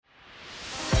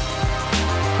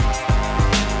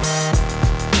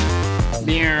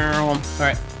All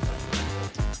right.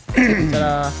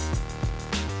 Ta-da.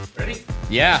 Ready?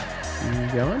 Yeah.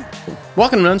 You going? Cool.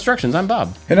 Welcome to Instructions. I'm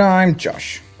Bob. And I'm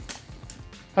Josh.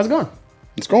 How's it going?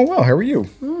 It's going well. How are you?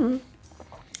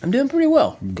 I'm doing pretty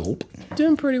well. Gulp.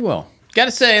 Doing pretty well. Got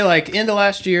to say, like, end of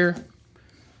last year,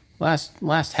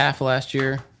 last half of last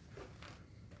year,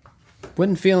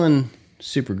 wasn't feeling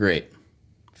super great.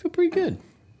 Feel pretty good.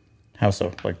 How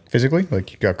so? Like physically?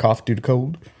 Like you got cough due to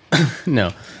cold?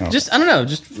 No. Just, I don't know,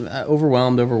 just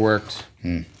overwhelmed, overworked,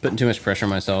 putting too much pressure on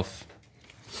myself.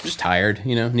 Just tired,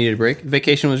 needed a break.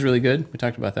 Vacation was really good. We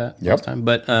talked about that last time.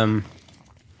 But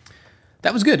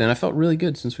that was good, and I felt really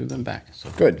good since we've been back. So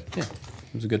Good. yeah,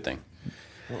 it was a good thing.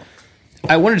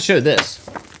 I wanted to show this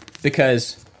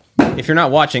because if you're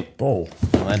not watching... Oh,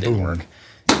 well, that didn't work.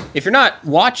 If you're not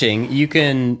watching, you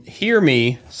can hear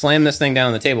me slam this thing down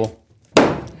on the table.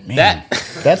 Man,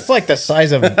 that's like the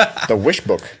size of the Wish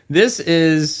book. This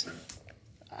is,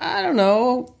 I don't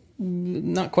know,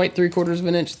 not quite 3/4 of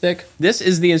an inch thick. This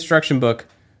is the instruction book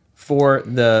for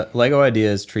the LEGO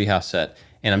Ideas Treehouse set.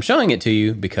 And I'm showing it to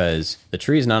you because the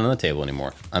tree is not on the table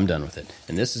anymore. I'm done with it.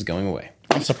 And this is going away.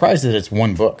 I'm surprised that it's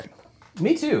one book.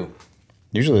 Me too.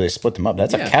 Usually they split them up.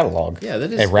 That's a catalog. Yeah,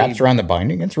 that is. It wraps around the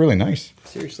binding. It's really nice.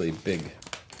 Seriously big.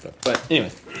 But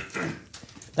anyway,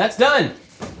 that's done.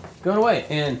 Going away.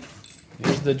 And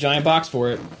here's the giant box for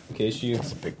it, in case you...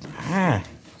 It's a big...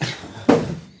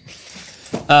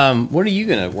 What are you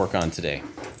going to work on today?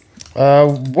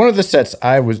 One of the sets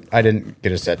I didn't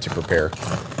get a set to prepare,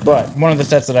 but one of the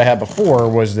sets that I had before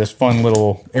was this fun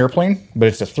little airplane, but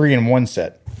it's a 3-in-1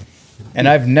 set. And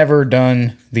I've never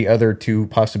done the other two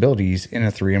possibilities in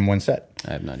a 3-in-1 set.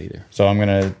 I have not either. So I'm going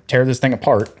to tear this thing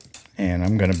apart, and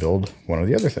I'm going to build one of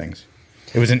the other things.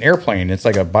 It was an airplane. It's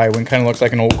like a bi-wing, kind of looks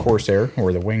like an old Corsair,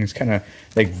 where the wings kind of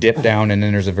like dip down, and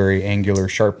then there's a very angular,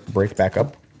 sharp break back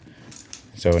up.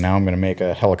 So now I'm going to make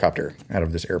a helicopter out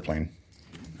of this airplane.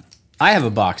 I have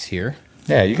a box here.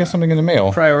 Yeah, you got something in the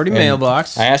mail. Priority mail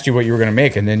box. I asked you what you were going to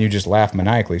make, and then you just laughed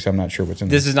maniacally, so I'm not sure what's in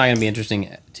This is not going to be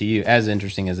interesting to you, as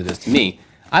interesting as it is to me.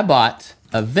 I bought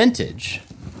a vintage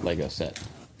Lego set.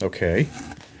 Okay.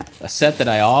 A set that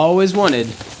I always wanted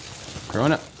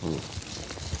growing up.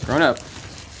 Growing up.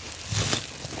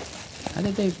 How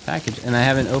did they package? And I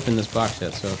haven't opened this box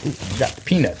yet, so... You got the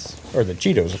peanuts, or the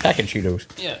Cheetos, the packet Cheetos.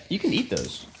 Yeah, you can eat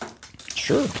those.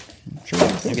 Sure.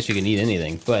 I guess you can eat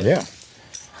anything, but Yeah.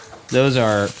 those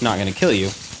are not going to kill you.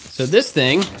 So this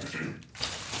thing, I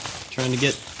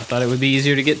thought it would be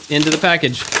easier to get into the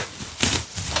package.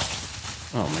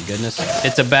 Oh my goodness.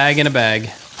 It's a bag in a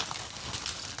bag.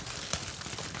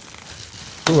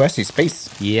 Ooh, I see space.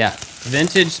 Yeah,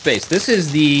 vintage space. This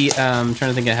is the, I'm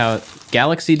trying to think of how,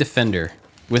 Galaxy Defender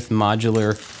with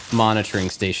modular monitoring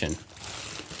station.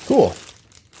 Cool.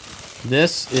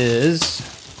 This is,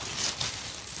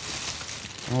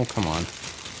 oh, come on.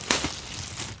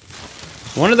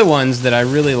 One of the ones that I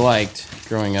really liked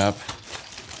growing up.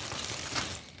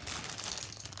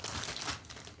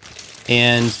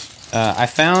 And I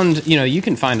found, you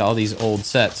can find all these old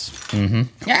sets. Mm-hmm.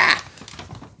 Ah!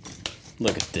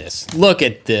 Look at this. Look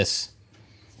at this.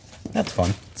 That's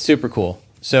fun. Super cool.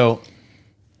 So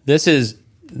this is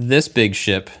this big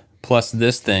ship plus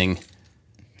this thing.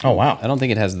 Oh, wow. I don't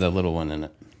think it has the little one in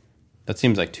it. That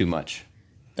seems like too much.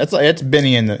 It's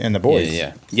Benny and the boys.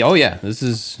 Yeah. Oh, yeah. This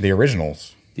is The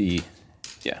originals.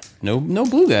 no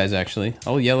blue guys, actually.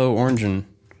 All yellow, orange, and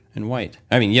white.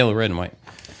 I mean, yellow, red, and white.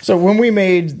 So when we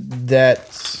made that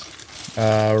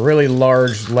really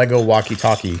large Lego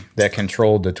walkie-talkie that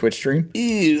controlled the Twitch stream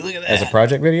Ew, look at that. as a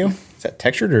project video, is that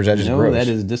textured or is that just No, gross? that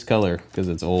is discolor because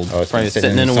it's old. Oh, it's probably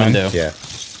sitting the in a sun? window. Yeah.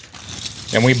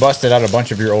 And we busted out a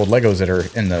bunch of your old Legos that are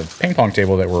in the ping pong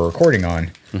table that we're recording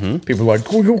on. Mm-hmm. People were like,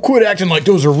 quit acting like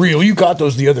those are real. You got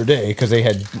those the other day. Because they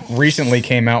had recently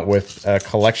came out with a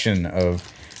collection of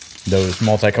those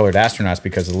multicolored astronauts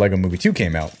because the Lego Movie 2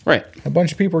 came out. Right. A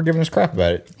bunch of people were giving us crap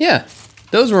about it. Yeah.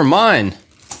 Those were mine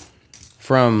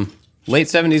from late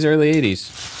 70s, early 80s.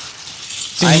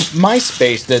 See,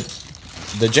 MySpace,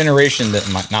 the generation that,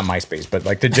 not MySpace, but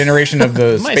like the generation of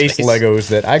the space Legos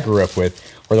that I grew up with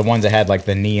were the ones that had like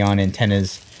the neon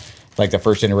antennas, like the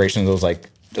first generation of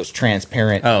those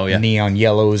transparent neon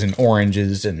yellows and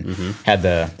oranges and had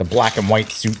the black and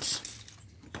white suits.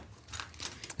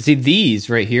 See these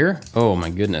right here? Oh my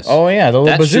goodness. Oh yeah, the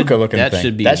little bazooka looking that thing.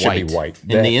 Should be that white. should be white.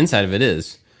 And the inside of it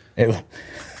is. Look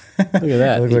at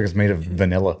that. It looks like it's made of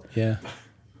vanilla. Yeah.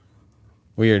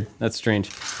 Weird. That's strange.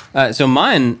 So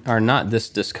mine are not this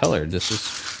discolored. This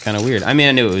is kind of weird. I mean,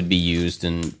 I knew it would be used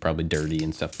and probably dirty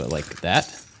and stuff, but like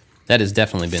that has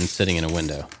definitely been sitting in a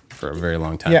window. for a very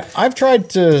long time. Yeah, I've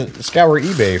tried to scour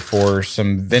eBay for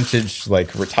some vintage,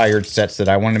 like retired sets that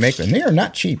I want to make, and they are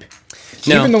not cheap.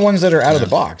 No. Even the ones that are out of the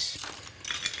box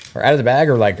or out of the bag,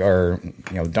 or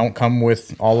don't come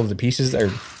with all of the pieces.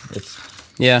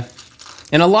 Yeah,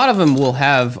 and a lot of them will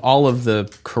have all of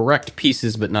the correct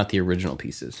pieces, but not the original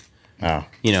pieces. Oh,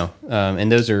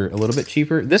 And those are a little bit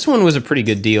cheaper. This one was a pretty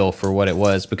good deal for what it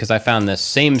was because I found this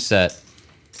same set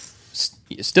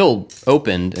still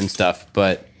opened and stuff,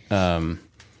 but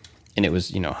and it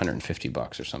was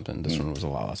 $150 or something. This one was a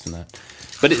lot less than that.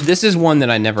 But this is one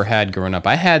that I never had growing up.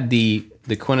 I had the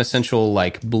quintessential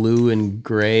like blue and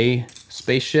gray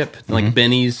spaceship, like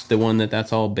Benny's, the one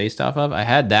that's all based off of. I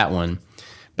had that one,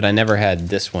 but I never had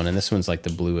this one. And this one's like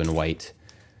the blue and white,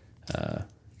 kind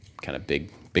of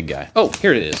big guy. Oh,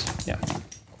 here it is. Yeah.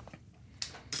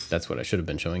 That's what I should have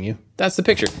been showing you. That's the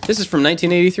picture. This is from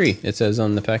 1983. It says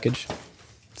on the package.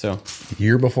 So,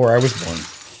 year before I was born.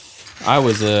 I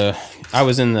was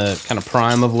in the kind of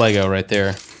prime of Lego right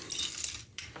there.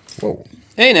 Whoa.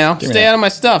 Hey now, stay out of my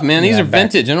stuff, man. These are back.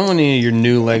 vintage. I don't want any of your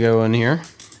new Lego in here.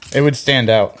 It would stand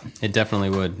out. It definitely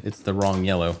would. It's the wrong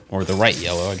yellow, or the right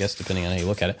yellow, I guess, depending on how you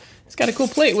look at it. It's got a cool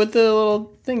plate with the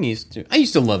little thingies. I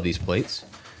used to love these plates.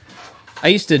 I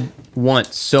used to want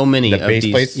so many of base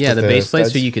these. plates. Yeah, the base plates,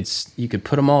 studs? so you could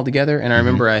put them all together. And I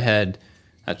remember I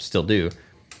still do,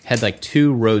 had like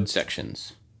 2 road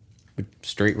sections, with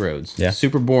straight roads. Yeah,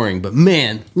 super boring. But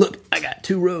man, look, I got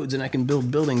 2 roads, and I can build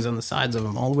buildings on the sides of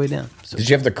them all the way down. So did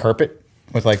you have the carpet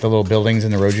with like the little buildings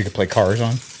in the road you could play cars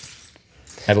on?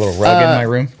 Had a little rug in my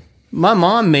room. My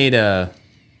mom made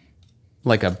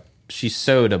she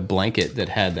sewed a blanket that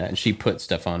had that, and she put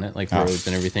stuff on it, like roads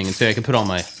and everything. And so I could put all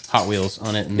my Hot Wheels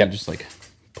on it and then just like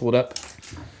pull it up,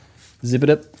 zip it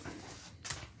up.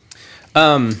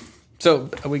 So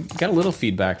we got a little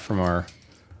feedback from our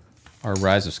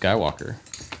Rise of Skywalker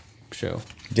show.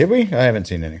 Did we? I haven't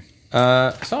seen any.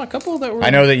 I saw a couple that were... I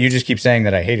know that you just keep saying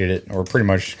that I hated it, or pretty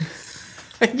much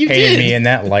you hated did. me in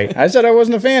that light. I said I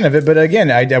wasn't a fan of it, but again,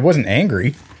 I wasn't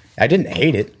angry. I didn't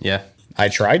hate it. Yeah. I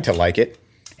tried to like it,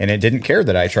 and it didn't care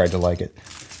that I tried to like it.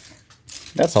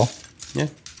 That's all. Yeah.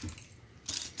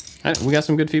 We got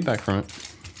some good feedback from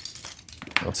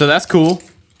it. So that's cool.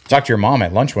 Talked to your mom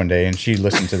at lunch one day, and she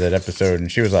listened to that episode,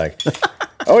 and she was like,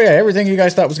 "Oh yeah, everything you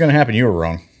guys thought was going to happen, you were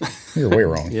wrong. You were way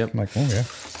wrong." Yep. I'm like, "Oh yeah."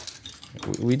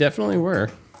 We definitely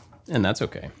were, and that's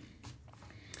okay.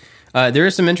 There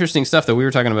is some interesting stuff that we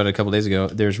were talking about a couple days ago.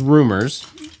 There's rumors.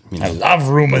 I love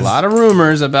rumors. A lot of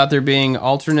rumors about there being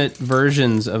alternate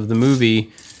versions of the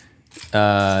movie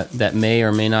that may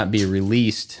or may not be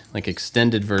released, like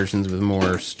extended versions with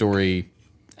more story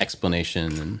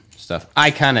explanation and stuff. I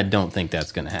kind of don't think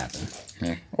that's going to happen.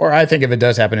 Yeah. Or I think if it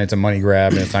does happen, it's a money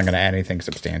grab, and it's not going to add anything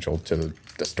substantial to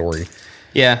the story.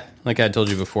 Yeah, like I told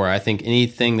you before, I think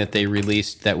anything that they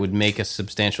released that would make a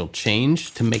substantial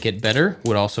change to make it better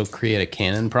would also create a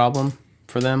canon problem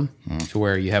for them, to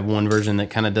where you have one version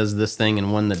that kind of does this thing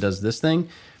and one that does this thing.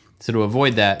 So to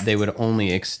avoid that, they would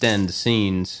only extend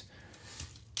scenes.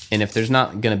 And if there's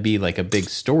not going to be like a big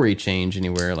story change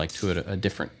anywhere, like to a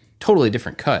different, totally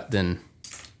different cut, then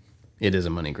it is a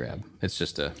money grab. It's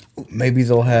just a... Maybe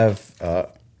they'll have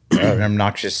an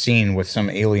obnoxious scene with some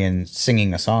alien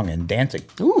singing a song and dancing.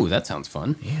 Ooh, that sounds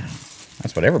fun. Yeah,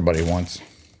 that's what everybody wants.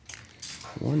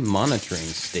 One monitoring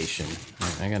station. All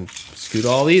right, I got to scoot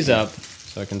all these up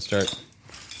so I can start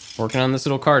working on this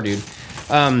little car, dude.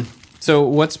 So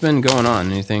what's been going on?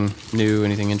 Anything new?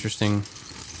 Anything interesting?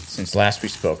 Since last we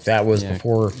spoke, that was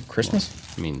before Christmas.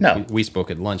 Well, I mean, no, we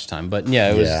spoke at lunchtime, but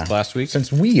yeah, it was last week.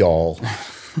 Since we all,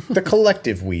 the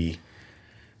collective we,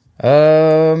 not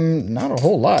a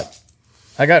whole lot.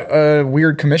 I got a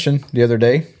weird commission the other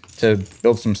day to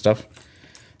build some stuff.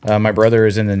 My brother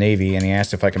is in the Navy, and he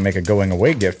asked if I can make a going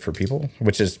away gift for people,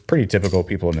 which is pretty typical.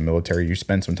 People in the military, you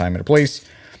spend some time at a place,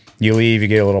 you leave, you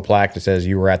get a little plaque that says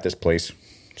you were at this place,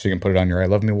 so you can put it on your I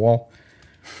Love Me wall.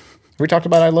 Have we talked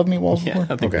about I Love Me walls before?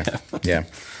 I think we have. Yeah.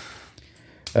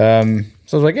 So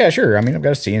I was like, yeah, sure. I mean, I've got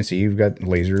a CNC, you've got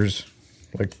lasers.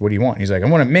 Like, what do you want? He's like, I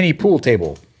want a mini pool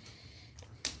table.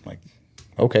 I'm like,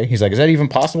 okay. He's like, is that even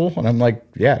possible? And I'm like,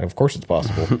 yeah, of course it's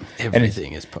possible.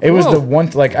 Everything is possible. It was the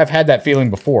one, like, I've had that feeling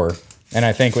before. And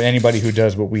I think anybody who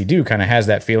does what we do kind of has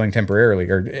that feeling temporarily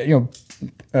or,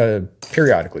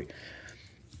 periodically.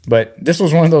 But this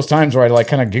was one of those times where I, like,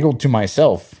 kind of giggled to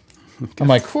myself. I'm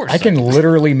like, of course I can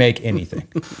literally make anything.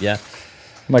 Yeah.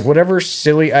 I'm like, whatever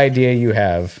silly idea you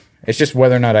have, it's just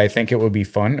whether or not I think it would be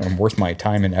fun or worth my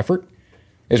time and effort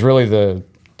is really the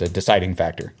deciding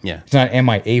factor. Yeah. It's not,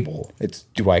 am I able? It's,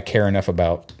 do I care enough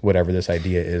about whatever this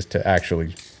idea is to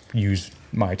actually use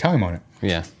my time on it?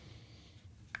 Yeah.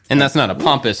 And that's not a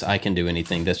pompous, I can do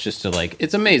anything. That's just to like,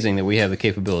 it's amazing that we have the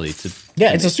capability to.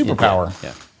 Yeah, it's a superpower.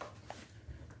 Yeah.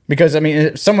 Because, I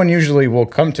mean, someone usually will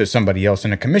come to somebody else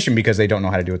in a commission because they don't know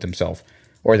how to do it themselves,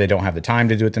 or they don't have the time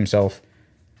to do it themselves.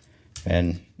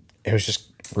 And it was just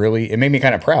really, it made me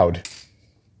kind of proud.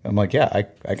 I'm like, yeah,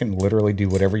 I can literally do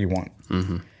whatever you want.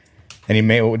 Mm-hmm.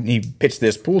 And he pitched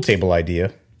this pool table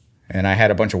idea, and I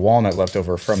had a bunch of walnut left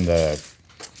over from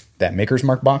that Maker's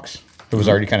Mark box. It was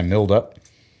already kind of milled up.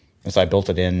 And so I built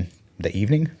it in the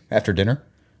evening after dinner.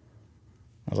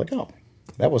 I was like, oh,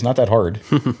 that was not that hard.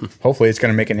 Hopefully it's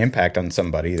going to make an impact on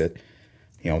somebody that,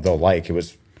 they'll like.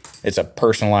 It's a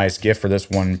personalized gift for this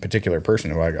one particular person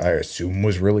who I assume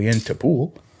was really into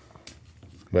pool.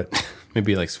 But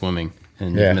maybe like swimming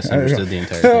and you misunderstood the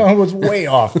entire thing. I was way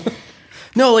off.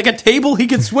 No, like a table he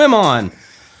could swim on.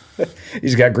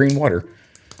 He's got green water.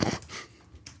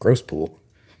 Gross pool.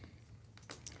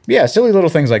 Yeah, silly little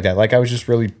things like that. Like I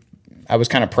was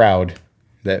kind of proud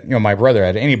that, my brother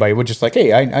had anybody would just like,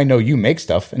 hey, I know you make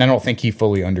stuff. And I don't think he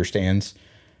fully understands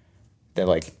that,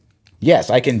 like, yes,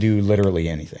 I can do literally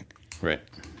anything. Right.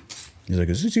 He's like,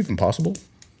 is this even possible?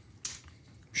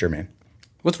 Sure, man.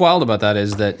 What's wild about that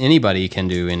is that anybody can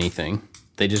do anything.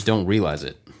 They just don't realize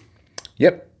it.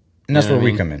 Yep. And that's where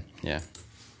we come in. Yeah.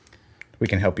 We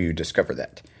can help you discover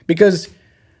that. Because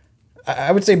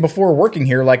I would say before working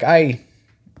here, like I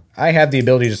have the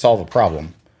ability to solve a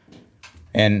problem.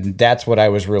 And that's what I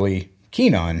was really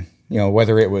keen on,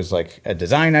 whether it was like a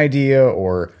design idea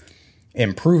or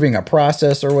improving a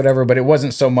process or whatever, but it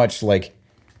wasn't so much like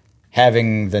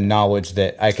having the knowledge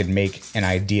that I could make an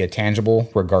idea tangible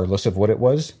regardless of what it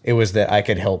was. It was that I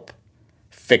could help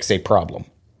fix a problem.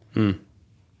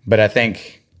 But I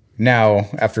think now,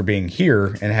 after being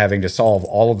here and having to solve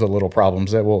all of the little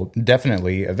problems that will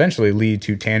definitely eventually lead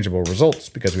to tangible results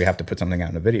because we have to put something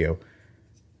out in a video,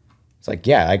 it's like,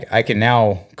 yeah, I can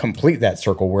now complete that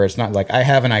circle where it's not like I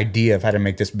have an idea of how to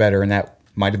make this better and that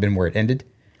might have been where it ended.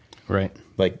 Right.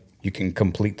 Like you can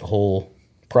complete the whole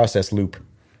process loop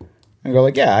and go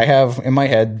like, yeah, I have in my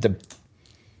head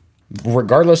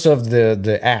regardless of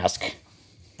the ask,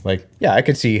 like, yeah, I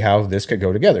could see how this could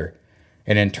go together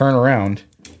and then turn around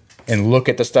and look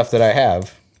at the stuff that I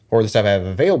have or the stuff I have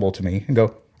available to me and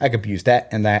go, I could use that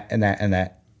and that and that and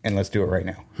that, and let's do it right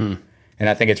now. And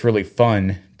I think it's really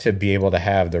fun to be able to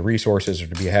have the resources or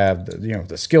to have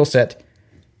the skill set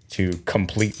to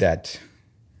complete that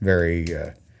very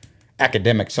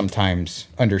academic sometimes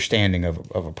understanding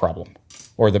of a problem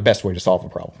or the best way to solve a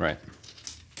problem. Right.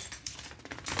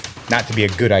 Not to be a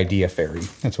good idea fairy.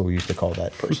 That's what we used to call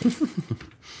that person.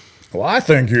 Well, I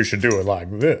think you should do it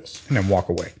like this, and then walk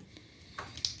away.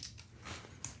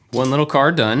 One little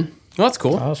card done. Well, that's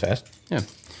cool. Oh, that was fast. Yeah.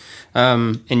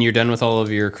 And you're done with all of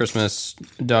your Christmas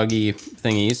doggy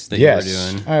thingies that you were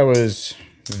doing. I was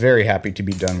very happy to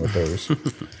be done with those.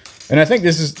 And I think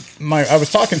this is I was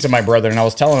talking to my brother and I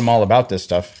was telling him all about this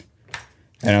stuff.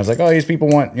 And I was like, oh, these people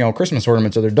want, Christmas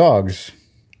ornaments of their dogs.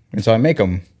 And so I make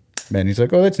them. And he's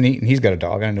like, oh, that's neat. And he's got a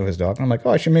dog. I know his dog. And I'm like,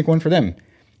 oh, I should make one for them.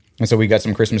 And so we got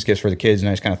some Christmas gifts for the kids and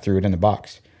I just kind of threw it in the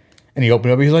box. And he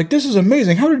opened it up. He's like, this is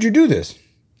amazing. How did you do this?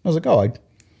 I was like, oh,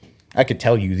 I could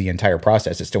tell you the entire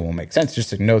process. It still won't make sense just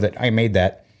to know that I made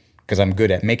that because I'm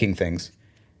good at making things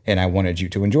and I wanted you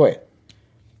to enjoy it.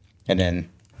 And then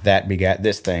that begat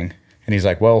this thing. And he's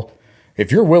like, well,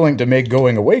 if you're willing to make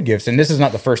going away gifts, and this is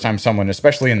not the first time someone,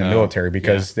 especially in the military,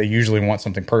 because they usually want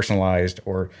something personalized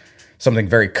or something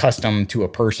very custom to a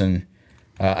person.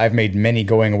 I've made many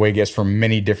going away gifts for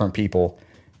many different people.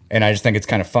 And I just think it's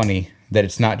kind of funny that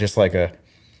it's not just like a,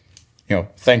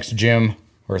 thanks Jim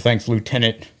or thanks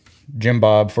Lieutenant Jim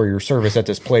Bob for your service at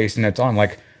this place, and it's on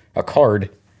like a card.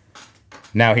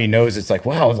 Now he knows it's like,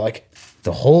 wow, like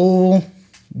the whole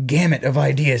gamut of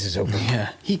ideas is open.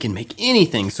 Yeah, he can make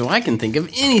anything, so I can think of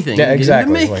anything. Yeah,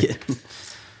 exactly. To make it.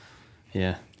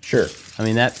 Yeah, sure. I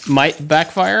mean, that might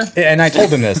backfire. And I told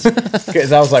him this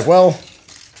because I was like, well,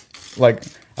 like,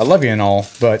 I love you and all,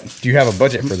 but do you have a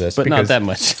budget for this? But because, not that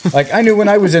much. Like, I knew when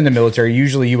I was in the military,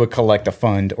 usually you would collect a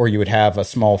fund or you would have a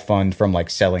small fund from like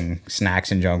selling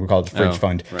snacks and junk. We call it the fridge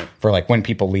fund for like when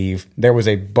people leave. There was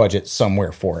a budget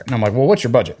somewhere for it. And I'm like, well, what's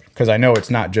your budget? Because I know it's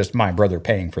not just my brother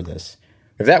paying for this.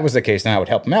 If that was the case, then I would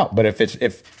help him out. But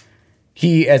if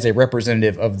he, as a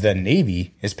representative of the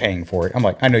Navy, is paying for it, I'm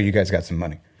like, I know you guys got some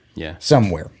money. Yeah.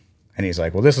 Somewhere. And he's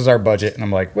like, well, this is our budget. And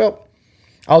I'm like, well,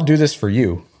 I'll do this for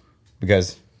you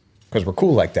because we're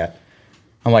cool like that.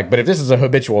 I'm like, but if this is a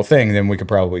habitual thing, then we could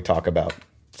probably talk about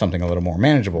something a little more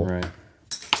manageable. Right.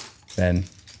 Then,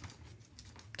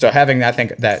 so having, I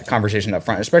think, that conversation up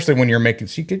front, especially when you're making,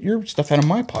 so you get your stuff out of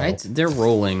my pile. They're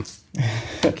rolling.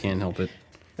 I can't help it.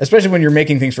 especially when you're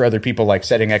making things for other people, like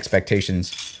setting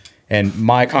expectations. And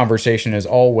my conversation is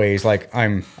always like,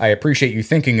 I appreciate you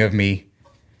thinking of me.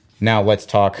 Now let's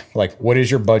talk. Like, what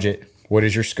is your budget? What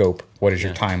is your scope? What is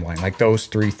your timeline? Like those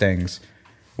three things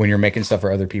when you're making stuff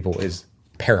for other people is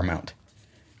paramount.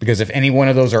 Because if any one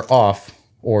of those are off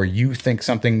or you think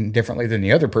something differently than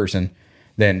the other person,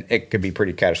 then it could be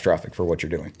pretty catastrophic for what you're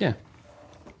doing. Yeah.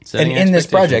 And in this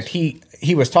project,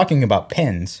 he was talking about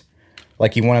pens.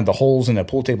 Like he wanted the holes in the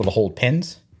pool table to hold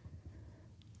pens.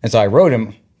 And so I wrote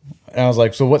him, and I was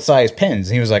like, so what size pens?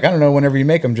 And he was like, I don't know, whenever you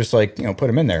make them, just like, put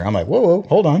them in there. I'm like, whoa,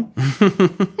 hold on.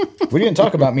 We didn't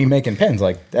talk about me making pens.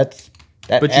 Like that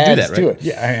but adds you do that, right? To it.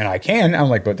 Yeah, and I can. I'm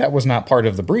like, but that was not part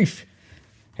of the brief.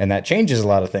 And that changes a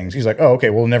lot of things. He's like, oh,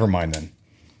 okay, well, never mind then.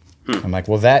 I'm like,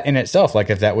 well, that in itself, like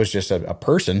if that was just a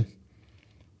person,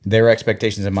 their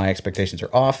expectations and my expectations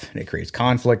are off, and it creates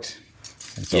conflict.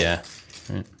 And so yeah.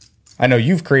 Right. I know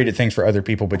you've created things for other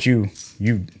people, but you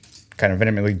kind of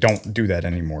vehemently don't do that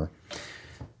anymore.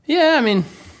 Yeah, I mean,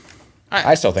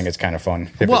 I still think it's kind of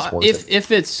fun if it's worth it. If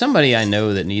it's somebody I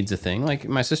know that needs a thing, like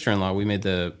my sister-in-law, we made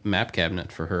the map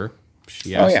cabinet for her.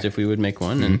 She asked if we would make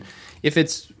one, and if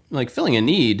it's like filling a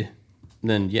need,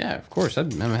 then yeah, of course,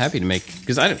 I'm happy to make,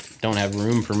 because I don't have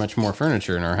room for much more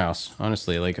furniture in our house,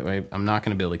 honestly. Like I'm not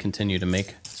going to be able to continue to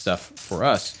make stuff for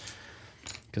us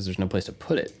because there's no place to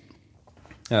put it.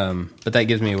 But that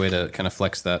gives me a way to kind of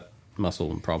flex that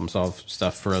muscle and problem solve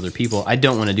stuff for other people. I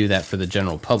don't want to do that for the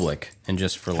general public and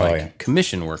just for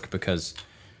commission work, because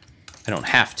I don't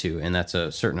have to, and that's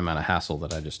a certain amount of hassle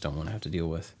that I just don't want to have to deal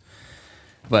with.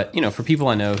 But for people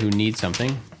I know who need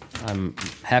something, I'm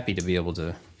happy to be able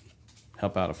to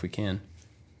help out if we can.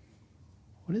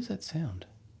 What is that sound?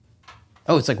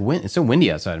 Oh, it's like wind. It's so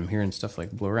windy outside. I'm hearing stuff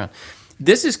like blow around.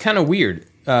 This is kind of weird.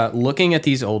 Looking at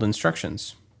these old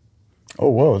instructions. Oh,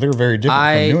 whoa! They're very different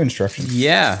from new instructions.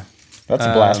 Yeah, that's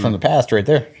a blast from the past, right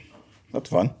there. That's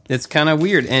fun. It's kind of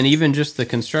weird, and even just the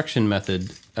construction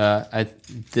method.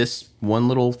 This one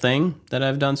little thing that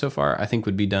I've done so far, I think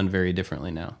would be done very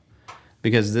differently now,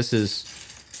 because this is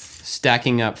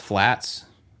stacking up flats.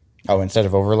 Oh, instead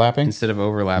of overlapping? Instead of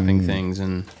overlapping things.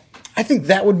 And I think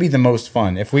that would be the most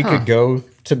fun. If we could go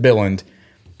to Billund,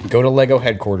 go to Lego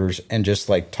headquarters, and just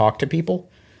like talk to people.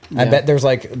 Yeah. I bet there's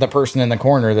like the person in the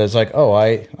corner that's like, oh,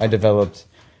 I developed,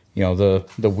 the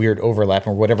weird overlap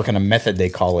or whatever kind of method they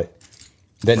call it.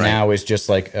 That now is just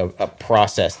like a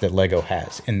process that Lego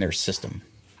has in their system.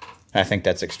 I think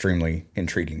that's extremely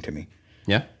intriguing to me.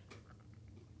 Yeah.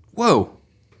 Whoa.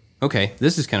 Okay,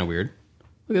 this is kind of weird.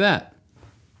 Look at that.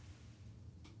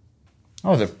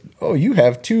 Oh, you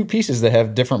have two pieces that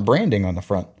have different branding on the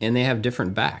front. And they have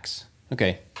different backs.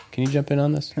 Okay, can you jump in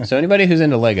on this? So anybody who's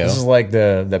into Lego... This is like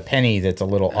the penny that's a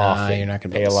little off that you're not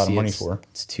going to pay a lot of money for.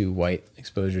 It's too white.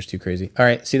 Exposure's too crazy. All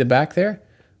right, see the back there?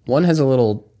 One has a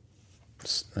little...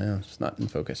 it's not in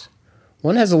focus.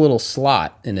 One has a little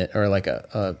slot in it, or like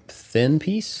a thin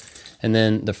piece. And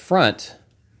then the front...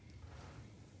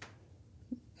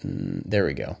 there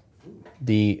we go.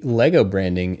 The Lego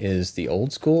branding is the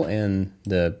old school and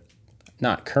the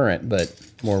not current, but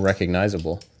more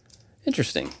recognizable.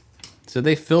 Interesting. So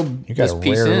they filled this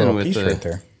piece in with right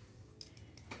there.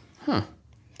 Huh.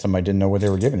 Somebody didn't know what they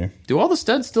were giving you. Do all the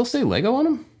studs still say Lego on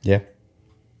them? Yeah.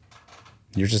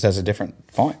 Yours just has a different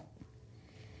font.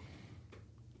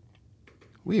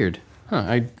 Weird. Huh.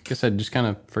 I guess I'd just kind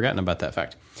of forgotten about that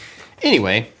fact.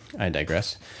 Anyway, I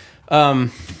digress.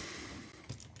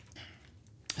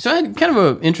 So I had kind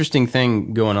of an interesting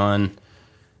thing going on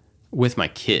with my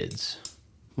kids.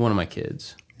 One of my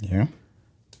kids. Yeah.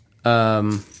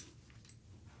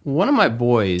 One of my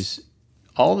boys,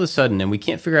 all of a sudden, and we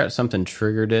can't figure out if something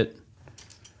triggered it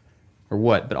or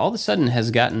what, but all of a sudden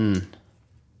has gotten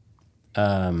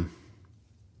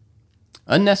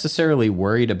unnecessarily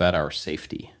worried about our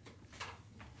safety.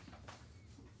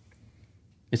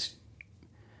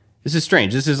 This is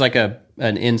strange. This is like an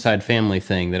inside family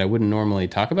thing that I wouldn't normally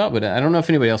talk about, but I don't know if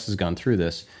anybody else has gone through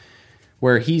this,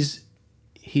 where he's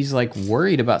like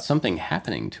worried about something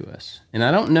happening to us. And I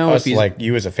don't know if he's like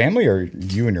you as a family or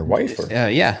you and your wife. Or?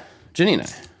 Yeah, Jenny and I.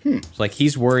 It's like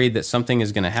he's worried that something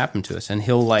is going to happen to us, and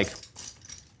he'll like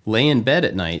lay in bed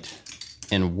at night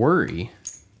and worry.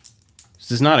 This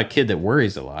is not a kid that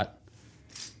worries a lot.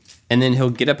 And then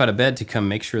he'll get up out of bed to come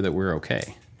make sure that we're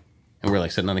okay. And we're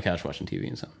like sitting on the couch watching TV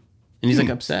and something. And he's like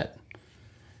upset.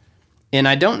 And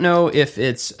I don't know if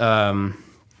it's,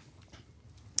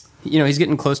 he's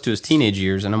getting close to his teenage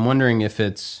years, and I'm wondering if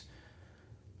it's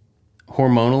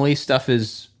hormonally stuff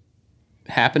is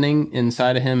happening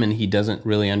inside of him and he doesn't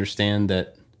really understand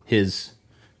that his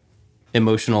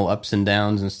emotional ups and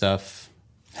downs and stuff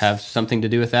have something to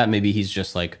do with that. Maybe he's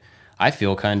just like, I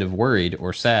feel kind of worried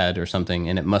or sad or something,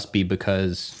 and it must be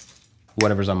because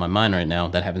whatever's on my mind right now,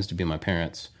 that happens to be my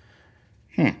parents.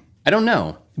 I don't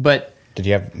know, but... Did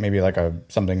you have maybe like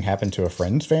something happen to a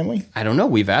friend's family? I don't know.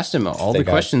 We've asked him all the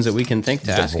questions that we can think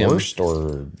to ask him. Divorced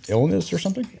or illness or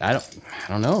something? I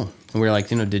don't know. And we were like,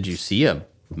 did you see a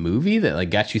movie that like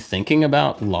got you thinking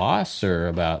about loss or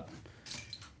about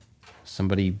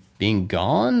somebody being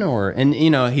gone? And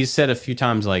he's said a few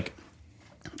times like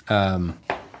I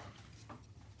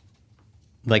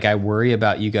worry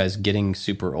about you guys getting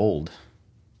super old.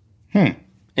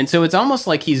 And so it's almost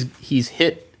like he's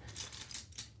hit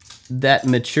that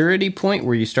maturity point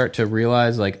where you start to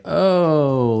realize like,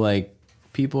 oh, like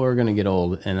people are going to get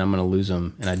old and I'm going to lose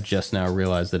them. And I just now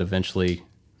realized that eventually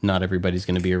not everybody's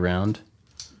going to be around.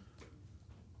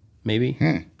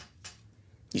 Maybe.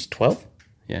 He's 12?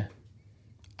 Yeah.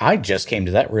 I just came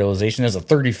to that realization as a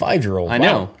 35-year-old. I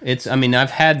know.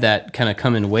 I've had that kind of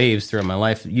come in waves throughout my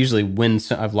life. Usually when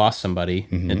I've lost somebody,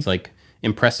 it's like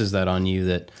impresses that on you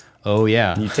that, oh,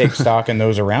 yeah. You take stock in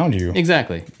those around you.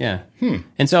 Exactly, yeah.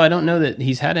 And so I don't know that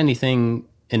he's had an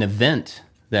event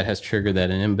that has triggered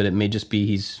that in him, but it may just be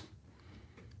he's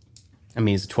a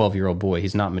 12-year-old boy.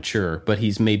 He's not mature, but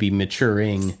he's maybe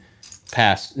maturing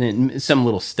past some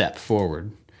little step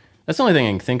forward. That's the only thing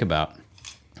I can think about.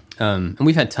 And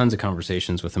we've had tons of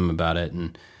conversations with him about it.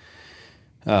 And,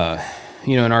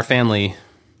 in our family,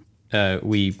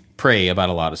 we pray about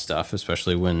a lot of stuff,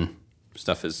 especially when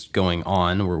stuff is going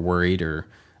on, we're worried or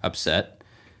upset.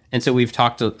 And so we've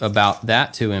talked about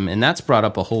that to him, and that's brought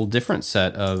up a whole different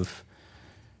set of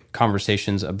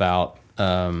conversations about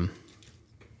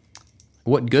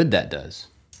what good that does.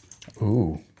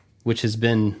 Ooh. Which has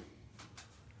been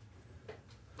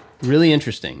really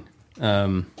interesting.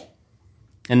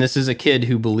 And this is a kid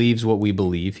who believes what we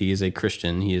believe. He is a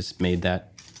Christian. He has made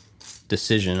that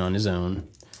decision on his own.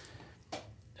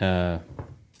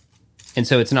 And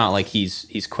so it's not like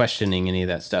he's questioning any of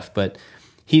that stuff, but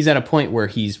he's at a point where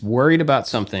he's worried about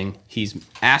something. He's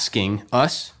asking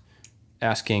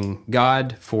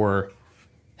God for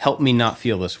help me not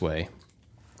feel this way.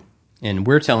 And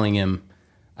we're telling him,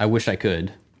 I wish I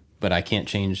could, but I can't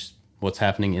change what's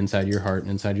happening inside your heart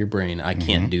and inside your brain. I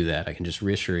can't do that. I can just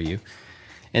reassure you.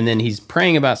 And then he's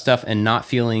praying about stuff and not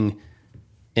feeling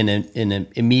an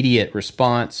immediate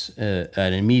response,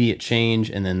 an immediate change,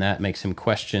 and then that makes him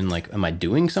question, like, am I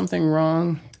doing something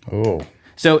wrong? Oh.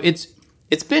 So it's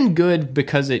been good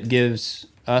because it gives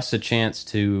us a chance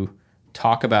to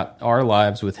talk about our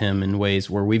lives with him in ways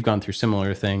where we've gone through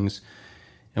similar things,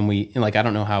 and I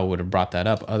don't know how I would have brought that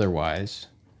up otherwise.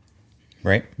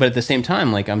 Right. But at the same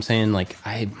time, like I'm saying, like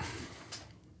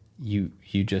you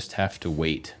just have to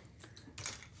wait.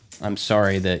 I'm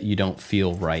sorry that you don't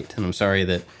feel right, and I'm sorry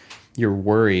that you're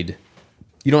worried.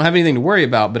 You don't have anything to worry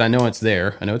about, but I know it's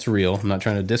there. I know it's real. I'm not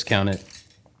trying to discount it,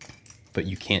 but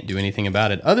you can't do anything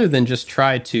about it other than just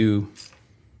try to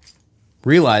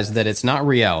realize that it's not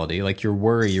reality. Like your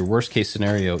worry, your worst case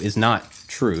scenario is not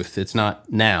truth. It's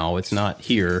not now. It's not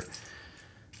here.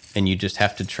 And you just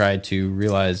have to try to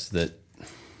realize that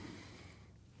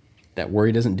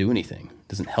worry doesn't do anything. It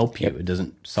doesn't help you. Yep. It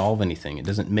doesn't solve anything. It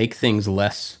doesn't make things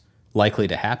less likely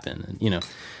to happen,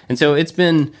 And so it's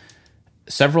been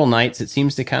several nights. It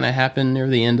seems to kind of happen near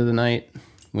the end of the night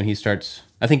when he starts,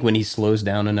 I think when he slows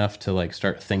down enough to like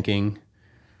start thinking.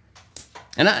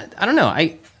 And I don't know.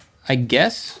 I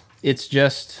guess it's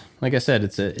just, like I said,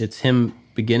 it's him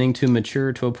beginning to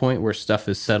mature to a point where stuff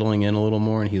is settling in a little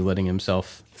more and he's letting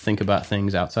himself think about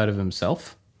things outside of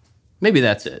himself. Maybe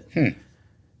that's it.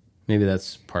 Maybe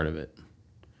that's part of it.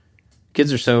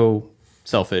 Kids are so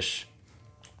selfish.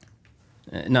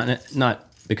 Not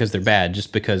because they're bad,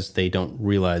 just because they don't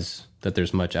realize that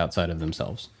there's much outside of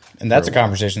themselves. And that's a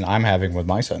conversation I'm having with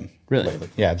my son. Really? Lately.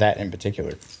 Yeah, that in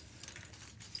particular.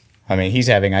 I mean, he's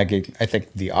having, I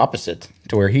think, the opposite,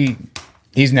 to where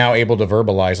he's now able to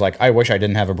verbalize, like, I wish I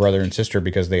didn't have a brother and sister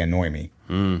because they annoy me.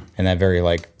 And that very,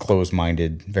 like,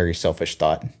 closed-minded, very selfish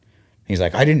thought. He's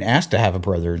like, I didn't ask to have a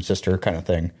brother and sister kind of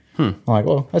thing. I'm like,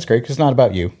 well, that's great, because it's not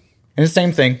about you. And it's the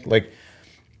same thing, like,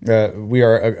 we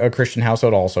are a Christian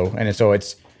household also, and so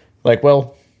it's like,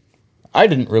 well, I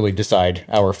didn't really decide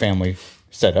our family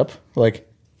setup.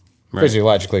 Like,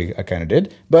 physiologically, I kind of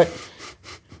did, but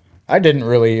I didn't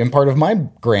really, in part of my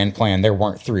grand plan, there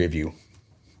weren't three of you.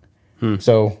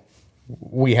 So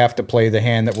we have to play the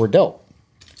hand that we're dealt.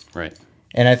 Right.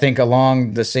 And I think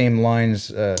along the same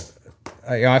lines,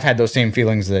 I've had those same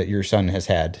feelings that your son has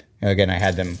had. Again, I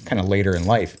had them kind of later in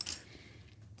life.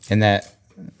 And that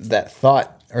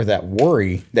thought or that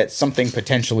worry that something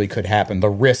potentially could happen, the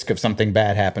risk of something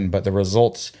bad happen, but the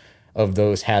results of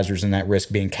those hazards and that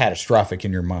risk being catastrophic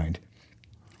in your mind.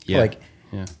 Yeah. Like,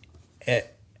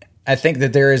 I think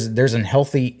that there's an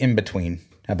healthy in between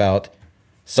about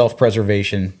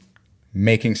self-preservation,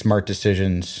 making smart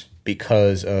decisions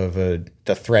because of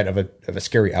the threat of a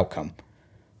scary outcome,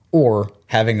 or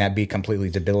having that be completely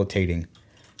debilitating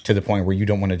to the point where you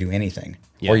don't want to do anything,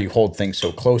 or you hold things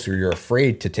so close, or you're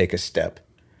afraid to take a step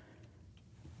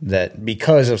that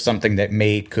because of something that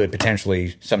could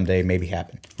potentially someday maybe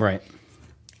happen. Right.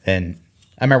 And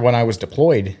I remember when I was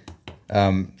deployed,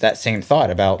 that same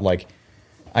thought about like,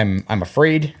 I'm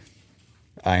afraid,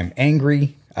 I'm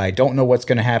angry, I don't know what's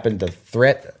going to happen. The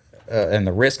threat and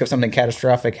the risk of something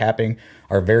catastrophic happening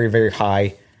are very, very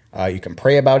high. You can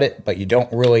pray about it, but you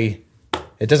don't really,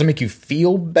 it doesn't make you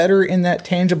feel better in that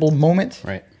tangible moment.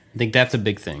 Right. I think that's a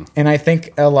big thing. And I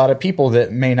think a lot of people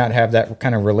that may not have that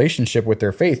kind of relationship with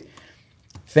their faith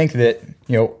think that,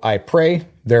 I pray,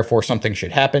 therefore something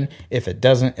should happen. If it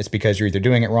doesn't, it's because you're either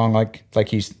doing it wrong, like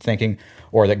he's thinking,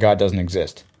 or that God doesn't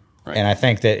exist. Right. And I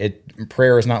think that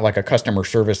prayer is not like a customer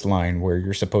service line where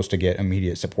you're supposed to get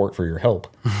immediate support for your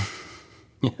help.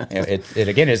 It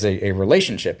again is a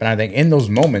relationship. And I think in those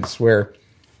moments where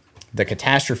the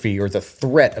catastrophe or the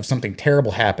threat of something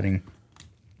terrible happening,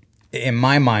 in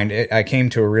my mind, I came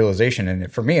to a realization,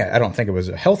 and for me, I don't think it was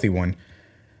a healthy one,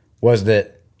 was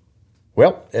that,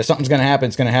 well, if something's going to happen,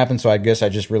 it's going to happen, so I guess I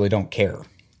just really don't care.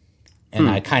 And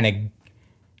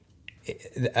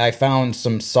I found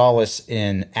some solace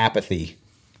in apathy,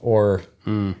 or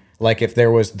like if there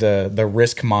was the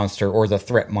risk monster or the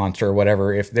threat monster or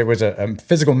whatever, if there was a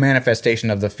physical manifestation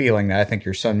of the feeling that I think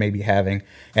your son may be having,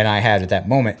 and I had at that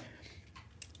moment,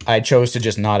 I chose to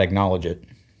just not acknowledge it.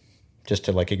 Just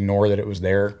to like ignore that it was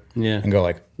there and go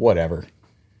like, whatever.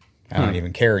 I don't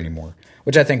even care anymore,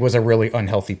 which I think was a really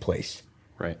unhealthy place.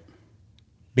 Right.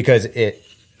 Because it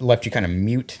left you kind of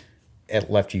mute. It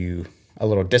left you a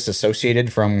little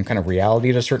disassociated from kind of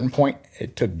reality at a certain point.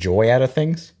 It took joy out of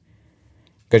things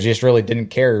because you just really didn't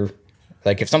care.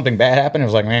 Like if something bad happened, it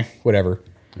was like, whatever.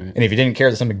 Right. And if you didn't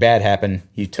care that something bad happened,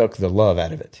 you took the love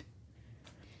out of it.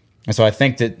 And so I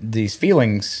think that these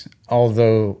feelings,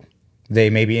 although they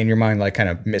may be in your mind like kind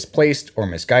of misplaced or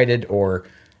misguided or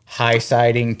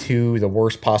high-siding to the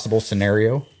worst possible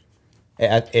scenario,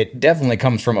 it definitely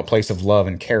comes from a place of love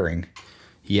and caring.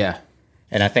 Yeah.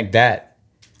 And I think that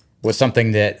was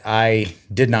something that I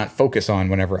did not focus on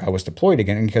whenever I was deployed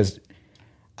again, because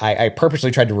I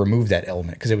purposely tried to remove that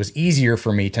element because it was easier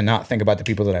for me to not think about the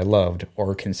people that I loved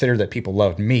or consider that people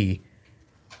loved me,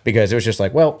 because it was just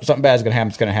like, well, something bad is going to happen,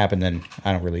 it's going to happen, then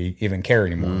I don't really even care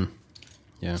anymore.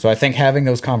 Yeah. So I think having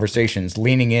those conversations,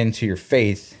 leaning into your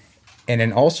faith, and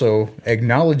then also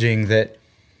acknowledging that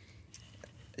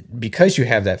because you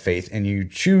have that faith and you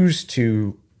choose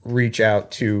to reach out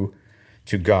to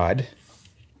God,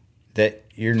 that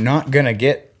you're not going to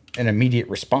get an immediate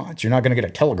response. You're not going to get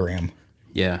a telegram.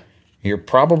 Yeah. You're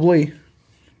probably,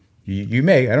 you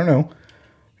may, I don't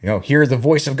know, hear the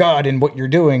voice of God in what you're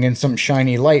doing in some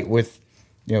shiny light with,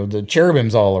 the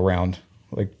cherubims all around.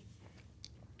 Like,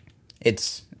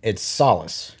 it's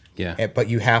solace. Yeah. But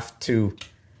you have to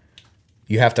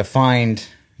find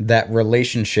that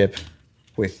relationship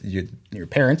with your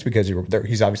parents, because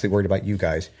he's obviously worried about you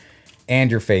guys, and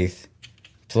your faith,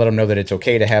 to let them know that it's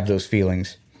okay to have those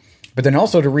feelings. But then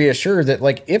also to reassure that,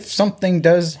 like, if something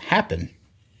does happen,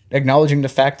 acknowledging the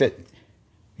fact that,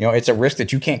 it's a risk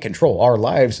that you can't control. Our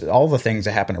lives, all the things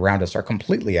that happen around us are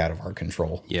completely out of our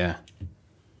control. Yeah.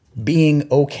 Being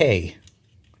okay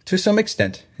to some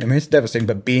extent. I mean, it's devastating,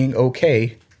 but being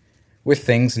okay with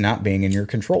things not being in your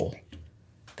control.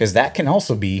 Because that can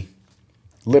also be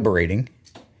liberating.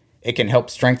 It can help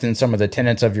strengthen some of the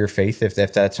tenets of your faith if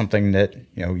that's something that,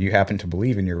 you happen to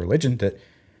believe in your religion,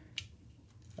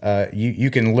 that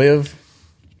you can live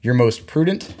your most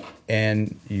prudent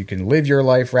and you can live your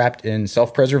life wrapped in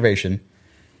self-preservation,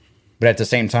 but at the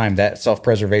same time, that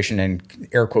self-preservation and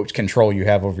air quotes control you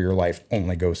have over your life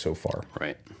only goes so far.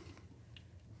 Right.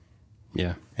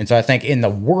 Yeah. And so I think in the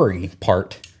worry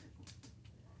part,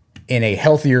 in a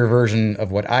healthier version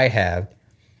of what I have,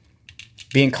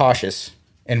 being cautious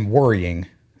and worrying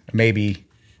maybe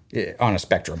on a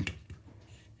spectrum.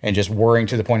 And just worrying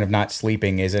to the point of not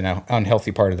sleeping is an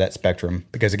unhealthy part of that spectrum.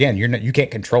 Because again, you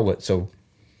can't control it, so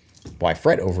why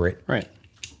fret over it? Right.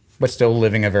 But still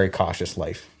living a very cautious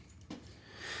life.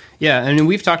 Yeah, I mean,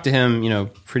 we've talked to him,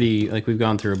 we've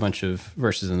gone through a bunch of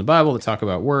verses in the Bible that talk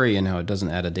about worry and how it doesn't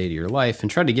add a day to your life,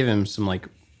 and tried to give him some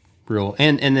real,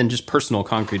 and then just personal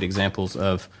concrete examples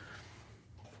of,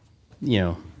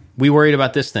 we worried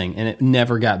about this thing, and it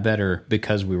never got better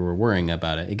because we were worrying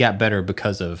about it. It got better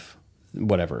because of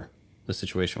whatever the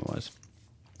situation was.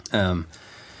 And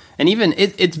even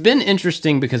it's been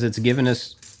interesting because it's given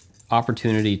us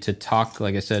opportunity to talk,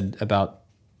 like I said, about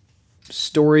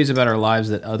stories about our lives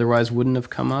that otherwise wouldn't have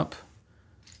come up.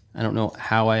 I don't know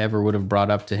how I ever would have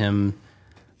brought up to him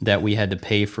that we had to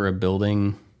pay for a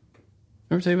building.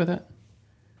 Ever tell you about that?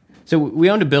 So we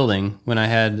owned a building when I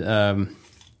had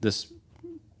this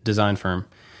design firm.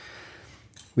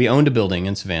 We owned a building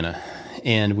in Savannah,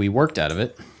 and we worked out of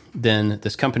it. Then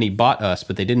this company bought us,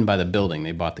 but they didn't buy the building.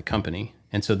 They bought the company.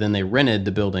 And so then they rented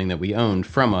the building that we owned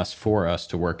from us for us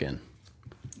to work in.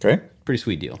 Okay. Pretty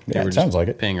sweet deal. Yeah, it sounds like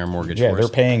it. Paying our mortgage Yeah, for they're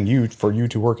us. paying you for you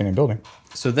to work in a building.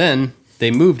 So then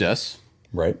they moved us,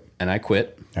 Right. and I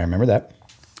quit, I remember that.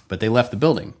 but they left the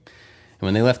building. And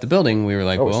when they left the building, we were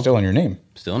like, Oh, well, it's still in your name.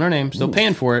 still in our name, still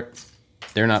paying for it.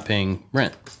 They're not paying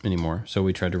rent anymore. So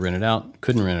we tried to rent it out,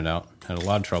 couldn't rent it out, had a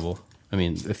lot of trouble. I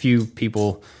mean, a few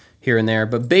people here and there,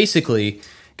 but basically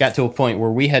got to a point where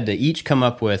we had to each come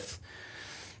up with,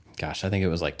 gosh, I think it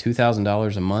was like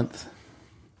 $2,000 a month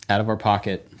out of our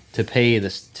pocket to pay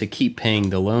this, to keep paying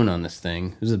the loan on this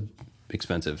thing. It was an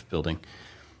expensive building.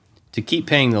 To keep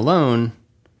paying the loan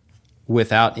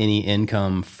without any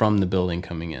income from the building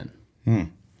coming in.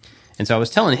 And so I was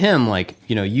telling him, like,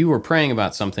 you know, you were praying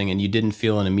about something and you didn't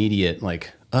feel an immediate,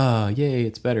 like, oh, yay,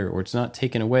 it's better, or it's not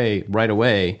taken away right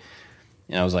away.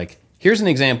 And I was like, here's an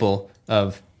example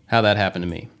of how that happened to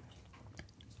me.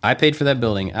 I paid for that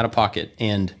building out of pocket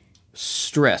and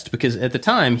stressed because at the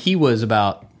time he was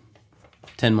about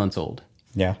 10 months old.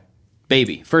 Yeah.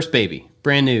 Baby, first baby,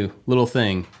 brand new little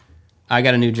thing. I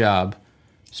got a new job,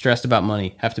 stressed about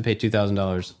money, have to pay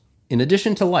 $2,000 in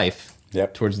addition to life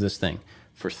towards this thing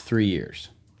for 3 years.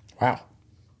 Wow.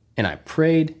 And I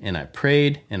prayed and I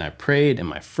prayed and I prayed and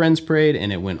my friends prayed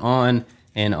and it went on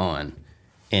and on.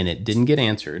 And it didn't get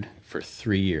answered for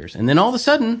 3 years. And then all of a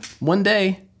sudden, one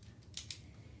day,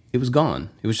 it was gone.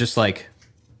 It was just like,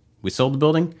 we sold the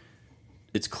building.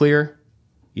 It's clear.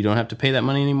 You don't have to pay that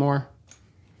money anymore.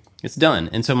 It's done.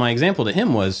 And so my example to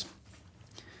him was,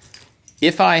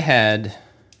 if I had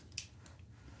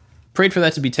prayed for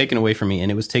that to be taken away from me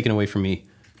and it was taken away from me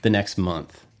the next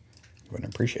month,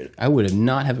 Wouldn't appreciate it. I would have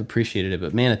not have appreciated it.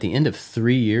 But man, at the end of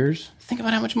 3 years, think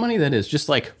about how much money that is. Just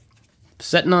like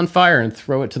setting on fire and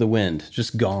throw it to the wind.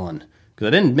 Just gone. Because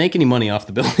I didn't make any money off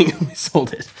the building when we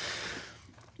sold it.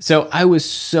 So I was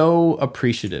so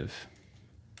appreciative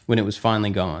when it was finally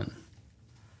gone.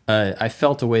 I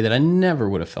felt a way that I never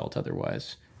would have felt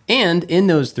otherwise. And in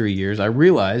those 3 years, I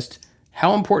realized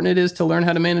how important it is to learn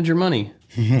how to manage your money.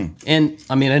 And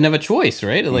I mean, I didn't have a choice,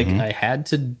 right? Like I had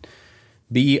to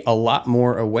be a lot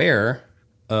more aware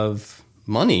of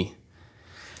money.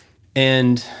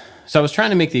 And so I was trying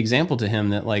to make the example to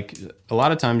him that, like, a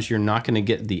lot of times you're not going to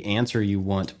get the answer you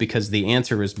want because the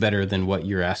answer is better than what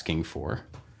you're asking for.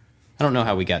 I don't know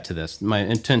how we got to this. My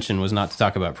intention was not to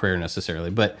talk about prayer necessarily,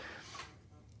 but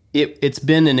it's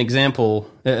been an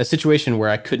example, a situation where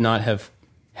I could not have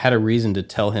had a reason to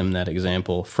tell him that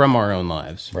example from our own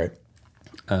lives. Right.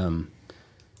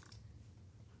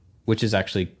 Which is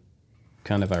actually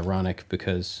kind of ironic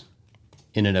because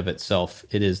in and of itself,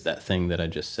 it is that thing that I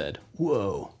just said.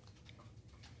 Whoa.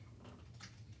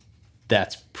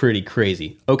 That's pretty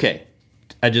crazy. Okay,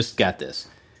 I just got this.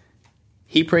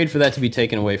 He prayed for that to be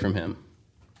taken away from him.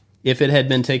 If it had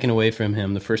been taken away from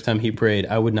him the first time he prayed,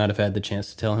 I would not have had the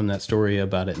chance to tell him that story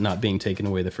about it not being taken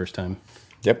away the first time.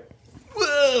 Yep.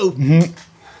 Whoa!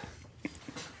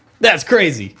 That's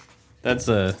crazy. That's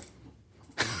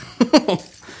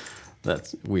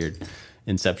that's weird.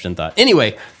 Inception thought.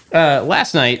 Anyway,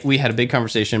 last night we had a big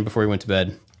conversation before we went to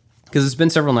bed because it's been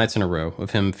several nights in a row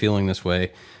of him feeling this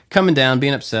way, coming down,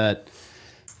 being upset.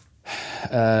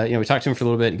 We talked to him for a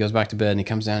little bit. He goes back to bed and he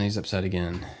comes down and he's upset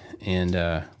again. And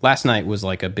last night was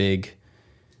like I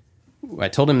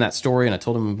told him that story and I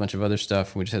told him a bunch of other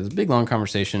stuff. We just had this big, long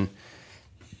conversation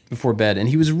before bed. And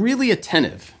he was really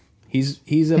attentive.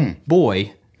 He's a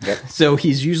boy. Yep. So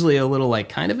he's usually a little like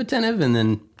kind of attentive and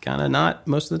then kind of not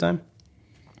most of the time.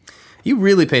 He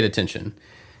really paid attention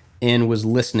and was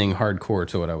listening hardcore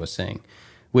to what I was saying,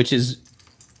 which is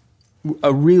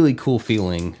a really cool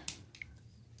feeling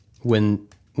when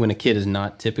a kid is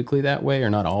not typically that way or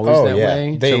not always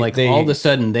way. So all of a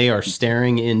sudden they are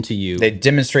staring into you. They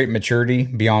demonstrate maturity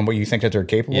beyond what you think that they're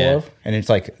capable of. And it's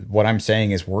like, what I'm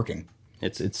saying is working.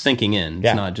 It's sinking in.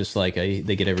 It's not just like they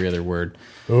get every other word.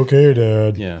 Okay,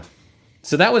 Dad. Yeah.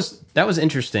 So that was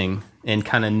interesting and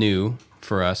kind of new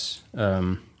for us.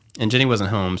 And Jenny wasn't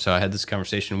home, so I had this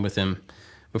conversation with him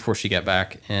before she got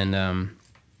back. And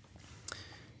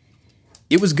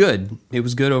it was good. It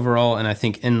was good overall, and I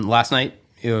think. And last night,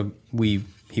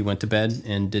 he went to bed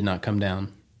and did not come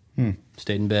down.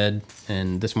 Stayed in bed,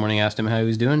 and this morning I asked him how he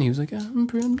was doing. He was like, I'm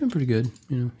doing pretty good.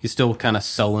 You know, he's still kind of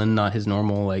sullen, not his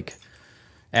normal like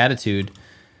attitude.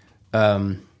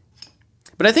 But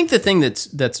I think the thing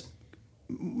that's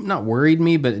not worried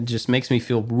me, but it just makes me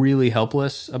feel really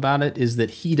helpless about it is that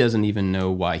he doesn't even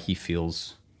know why he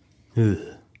feels.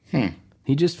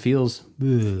 He just feels,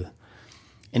 and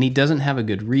he doesn't have a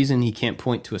good reason. He can't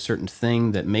point to a certain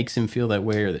thing that makes him feel that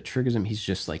way or that triggers him. He's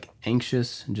just like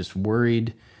anxious and just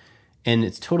worried. And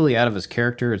it's totally out of his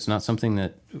character. It's not something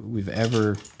that we've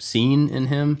ever seen in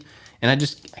him. And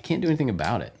I can't do anything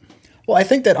about it. Well, I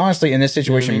think that honestly in this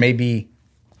situation may be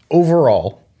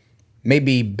overall may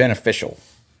be beneficial.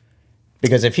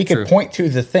 Because if he could point to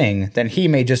the thing, then he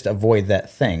may just avoid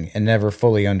that thing and never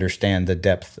fully understand the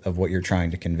depth of what you're trying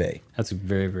to convey. That's a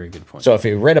very, very good point. So if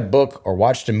he read a book or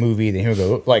watched a movie, then he would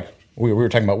go, like we were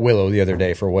talking about Willow the other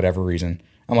day for whatever reason.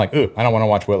 I'm like, ooh, I don't want to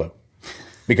watch Willow.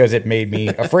 Because it made me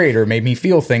afraid or made me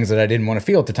feel things that I didn't want to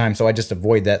feel at the time. So I just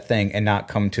avoid that thing and not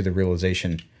come to the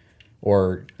realization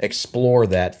or explore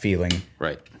that feeling.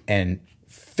 Right. And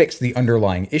fix the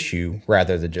underlying issue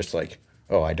rather than just like,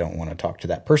 oh, I don't want to talk to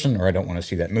that person or I don't want to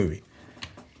see that movie.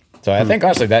 So I think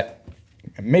honestly that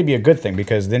may be a good thing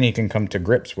because then he can come to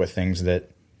grips with things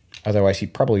that otherwise he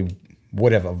probably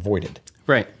would have avoided.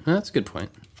 Right. Well, that's a good point.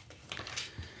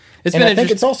 And I think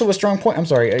it's also a strong point. I'm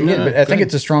sorry, again, but I think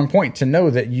it's a strong point to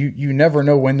know that you never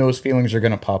know when those feelings are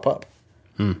going to pop up.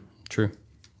 True.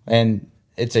 And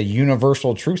it's a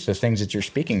universal truth of things that you're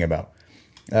speaking about.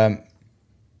 The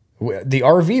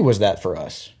RV was that for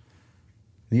us.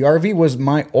 The RV was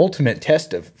my ultimate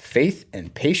test of faith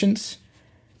and patience.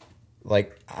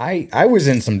 Like, I was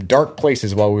in some dark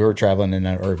places while we were traveling in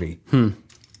that RV.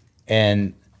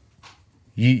 And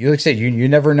you like I said, you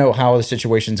never know how the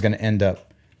situation's going to end up.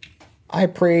 I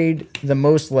prayed the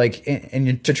most, like,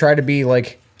 and to try to be,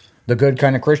 like, the good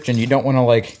kind of Christian. You don't want to,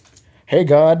 like, hey,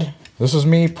 God, this is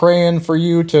me praying for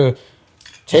you to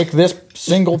take this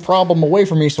single problem away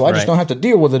from me so I just don't have to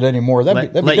deal with it anymore.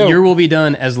 That'd be dope. Your will be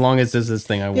done as long as it's this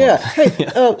thing I want. Yeah.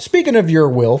 Hey, speaking of your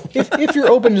will, if you're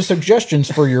open to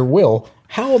suggestions for your will,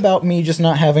 how about me just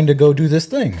not having to go do this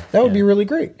thing? That would be really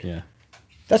great. Yeah.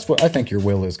 That's what I think your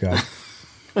will is, God.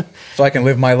 So I can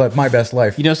live my best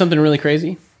life. You know something really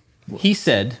crazy? He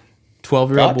said,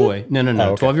 12-year-old boy. No.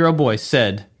 12-year-old boy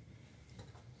said,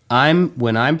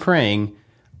 when I'm praying,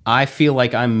 I feel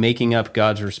like I'm making up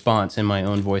God's response in my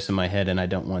own voice in my head, and I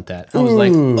don't want that. I was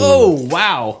like, oh,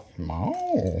 wow.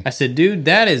 Oh. I said, dude,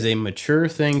 that is a mature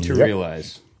thing to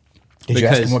realize. Did you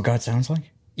ask him what God sounds like?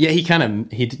 Yeah, he kind of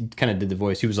did the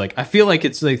voice. He was like, I feel like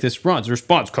it's like this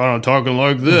response kind of talking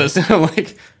like this. And I'm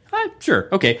like, sure,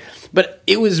 okay. But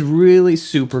it was really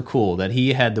super cool that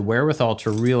he had the wherewithal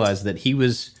to realize that he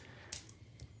was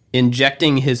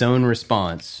injecting his own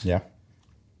response. Yeah.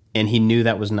 And he knew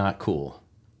that was not cool.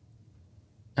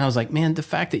 And I was like, man, the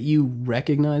fact that you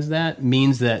recognize that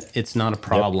means that it's not a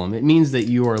problem. It means that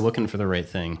you are looking for the right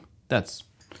thing. That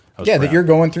you're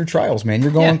going through trials, man.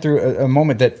 You're going through a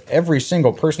moment that every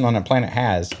single person on the planet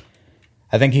has.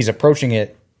 I think he's approaching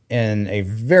it in a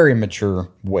very mature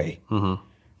way. Mm-hmm.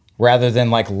 Rather than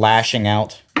like lashing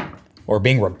out or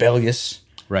being rebellious.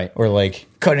 Right. Or like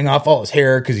cutting off all his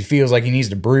hair because he feels like he needs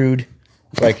to brood.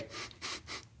 Like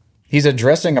he's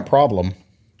addressing a problem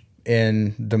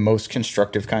in the most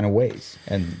constructive kind of ways.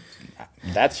 And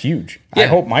that's huge. Yeah. I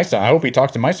hope he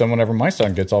talks to my son whenever my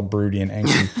son gets all broody and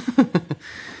angry.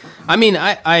 I mean,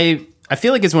 I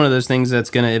feel like it's one of those things that's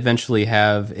going to eventually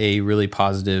have a really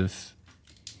positive,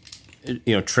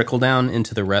 trickle down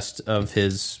into the rest of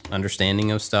his understanding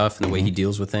of stuff and the way he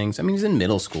deals with things. I mean, he's in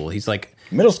middle school. He's like...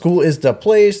 Middle school is the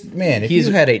place, man, if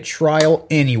you had a trial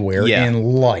anywhere in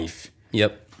life.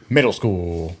 Yep. Middle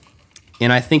school.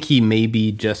 And I think he may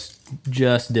be just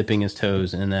dipping his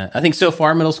toes in that. I think so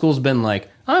far middle school's been like,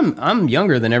 I'm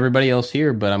younger than everybody else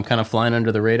here, but I'm kind of flying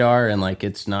under the radar and like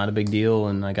it's not a big deal.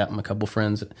 And I got a couple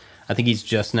friends. I think he's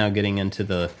just now getting into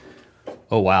the,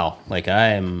 oh wow, like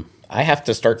I have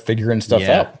to start figuring stuff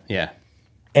out. Yeah.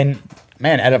 And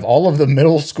man, out of all of the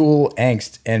middle school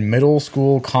angst and middle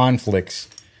school conflicts,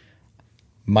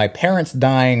 my parents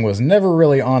dying was never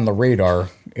really on the radar.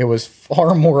 It was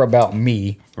far more about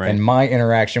me and my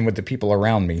interaction with the people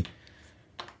around me.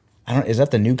 Is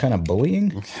that the new kind of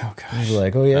bullying? Oh gosh. He's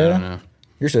like, oh yeah, I don't know.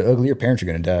 You're so ugly, your parents are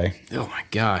gonna die. Oh my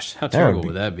gosh, how terrible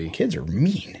would that be? Kids are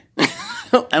mean.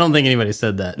 I don't think anybody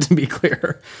said that, to be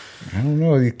clear. I don't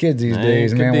know these kids these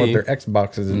days, man, with their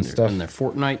Xboxes and stuff. And their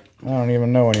Fortnite. I don't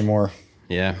even know anymore.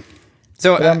 Yeah.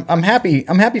 So I'm happy.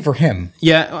 I'm happy for him.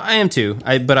 Yeah, I am too.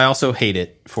 But I also hate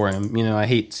it for him. You know, I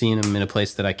hate seeing him in a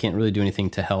place that I can't really do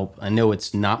anything to help. I know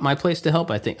it's not my place to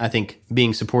help. I think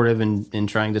being supportive and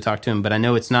trying to talk to him, but I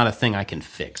know it's not a thing I can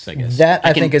fix. I guess That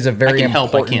I think is a very I can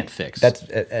important. help. I can't fix. That's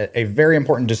a very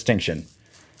important distinction.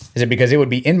 Is it because it would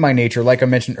be in my nature, like I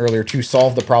mentioned earlier, to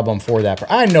solve the problem for that?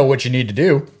 I know what you need to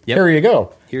do. Yep. Here you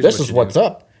go. This what is you what's do.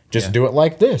 up. Just do it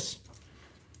like this.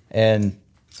 And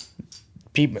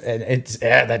people, it's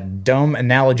that dumb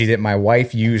analogy that my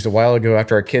wife used a while ago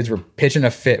after our kids were pitching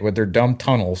a fit with their dumb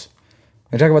tunnels.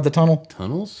 I talk about the tunnel.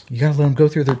 Tunnels. You gotta let them go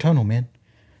through their tunnel, man.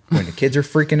 When the kids are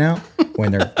freaking out,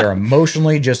 when they're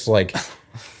emotionally just like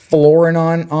flooring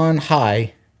on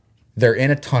high, they're in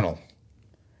a tunnel.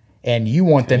 And you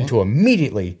want them to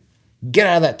immediately get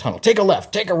out of that tunnel. Take a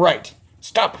left, take a right.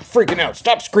 Stop freaking out.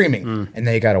 Stop screaming. And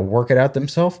they got to work it out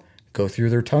themselves, go through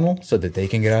their tunnel so that they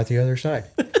can get out the other side.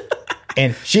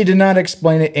 And she did not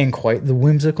explain it in quite the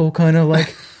whimsical kind of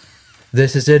like,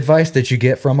 this is advice that you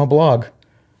get from a blog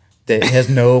that has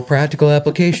no practical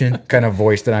application kind of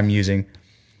voice that I'm using.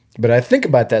 But I think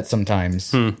about that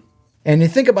sometimes. And you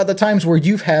think about the times where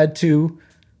you've had to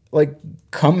like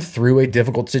come through a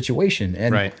difficult situation.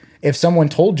 And if someone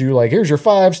told you like, here's your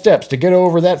 5 steps to get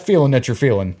over that feeling that you're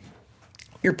feeling,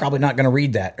 you're probably not going to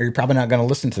read that, or you're probably not going to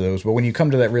listen to those. But when you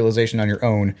come to that realization on your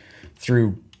own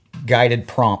through guided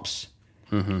prompts,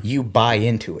 you buy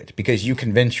into it because you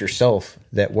convince yourself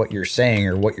that what you're saying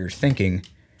or what you're thinking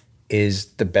is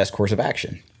the best course of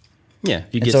action. Yeah,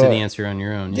 you get to the answer on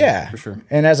your own. Yeah, for sure.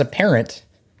 And as a parent,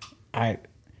 I've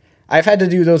had to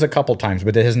do those a couple times,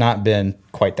 but it has not been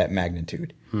quite that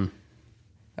magnitude.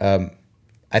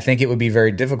 I think it would be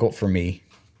very difficult for me,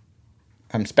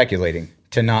 I'm speculating,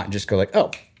 to not just go like,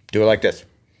 oh, do it like this.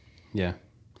 Yeah.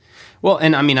 Well,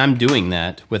 and I mean, I'm doing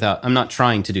that I'm not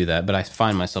trying to do that, but I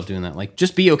find myself doing that. Like,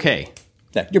 just be okay.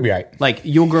 Yeah, you'll be all right. Like,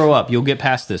 you'll grow up. You'll get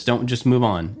past this. Don't just move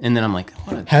on. And then I'm like,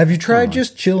 have you tried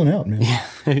just chilling out, man?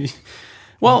 Yeah.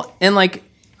 Well, and like,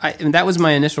 and that was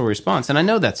my initial response. And I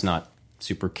know that's not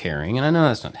super caring, and I know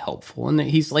that's not helpful. And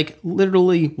he's like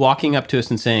literally walking up to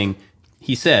us and saying,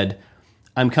 he said,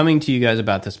 I'm coming to you guys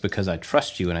about this because I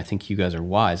trust you and I think you guys are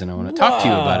wise and I want to talk to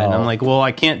you about it. And I'm like, well,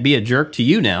 I can't be a jerk to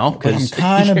you now because I'm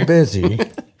kind of busy.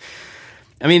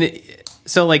 I mean,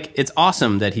 so like, it's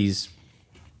awesome that he's.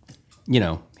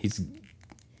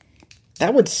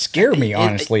 That would scare me,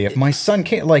 honestly, if my son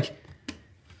can't, like,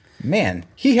 man,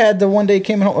 he had the one day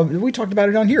came home, we talked about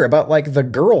it on here, about, like, the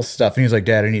girl stuff, and he was like,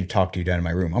 Dad, I need to talk to you down in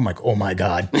my room. I'm like, oh, my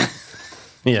God.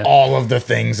 Yeah. All of the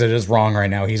things that is wrong right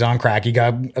now. He's on crack. He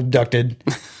got abducted.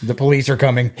 The police are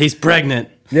coming. He's pregnant.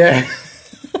 Yeah.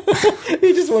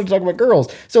 He just wanted to talk about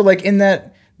girls. So, like, in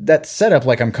that setup,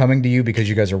 like, I'm coming to you because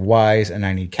you guys are wise and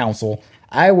I need counsel,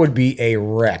 I would be a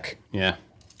wreck. Yeah.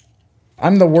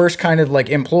 I'm the worst kind of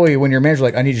like employee when your manager's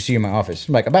like, I need to see you in my office.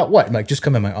 I'm like, about what? I'm like, just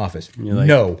come in my office. Like,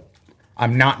 no,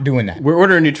 I'm not doing that. We're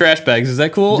ordering new trash bags. Is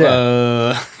that cool?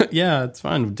 Yeah, yeah, it's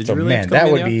fine. Did so, you really? Man,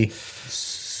 that would be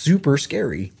super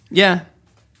scary. Yeah,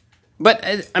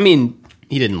 but I mean,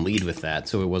 he didn't lead with that,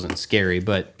 so it wasn't scary.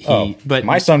 But but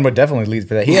my son would definitely lead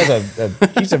for that. He has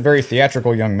he's a very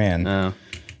theatrical young man.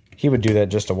 He would do that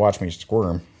just to watch me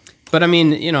squirm. But I mean,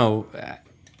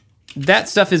 that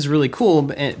stuff is really cool,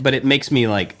 but it makes me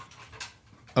like,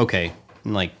 okay,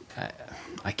 like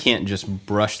I can't just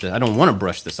brush this. I don't want to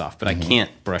brush this off, but I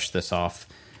can't brush this off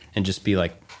and just be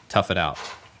like, tough it out.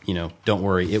 Don't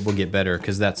worry, it will get better,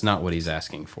 because that's not what he's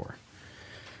asking for.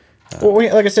 Well,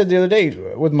 like I said the other day,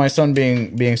 with my son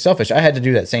being selfish, I had to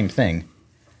do that same thing,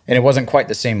 and it wasn't quite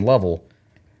the same level,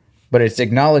 but it's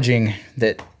acknowledging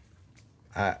that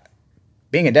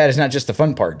being a dad is not just the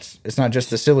fun parts. It's not just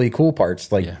the silly, cool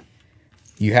parts. Like,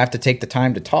 you have to take the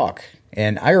time to talk.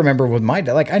 And I remember with my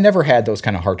dad, like, I never had those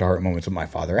kind of heart-to-heart moments with my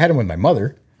father. I had them with my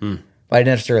mother, but I didn't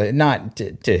necessarily, not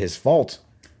to his fault.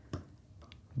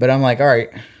 But I'm like, all right,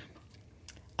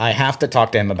 I have to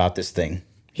talk to him about this thing.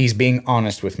 He's being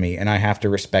honest with me, and I have to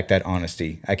respect that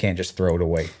honesty. I can't just throw it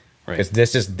away. Because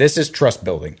this is trust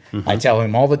building. I tell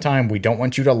him all the time, we don't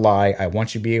want you to lie. I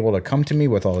want you to be able to come to me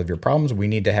with all of your problems. We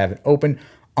need to have an open,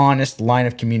 honest line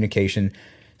of communication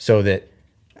so that,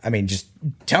 I mean, just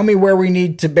tell me where we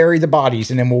need to bury the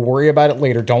bodies, and then we'll worry about it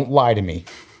later. Don't lie to me.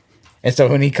 And so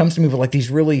when he comes to me with like these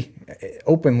really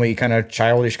openly kind of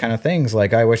childish kind of things,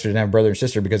 like, I wish I didn't have a brother and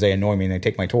sister because they annoy me and they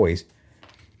take my toys.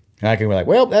 And I can be like,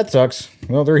 well, that sucks.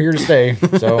 Well, they're here to stay,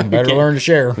 so better learn to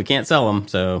share. We can't sell them,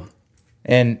 so.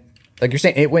 And like you're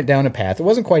saying, it went down a path. It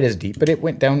wasn't quite as deep, but it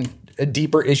went down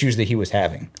deeper issues that he was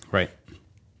having. Right.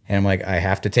 And I'm like, I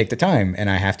have to take the time, and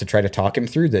I have to try to talk him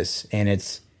through this. And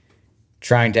it's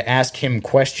trying to ask him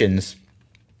questions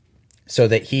so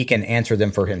that he can answer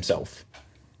them for himself.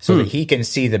 So that he can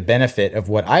see the benefit of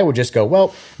what I would just go,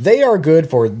 well, they are good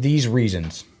for these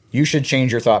reasons. You should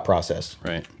change your thought process.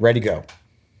 Right. Ready, go.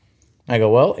 I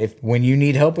go, well, when you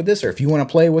need help with this or if you want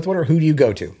to play with whatever, who do you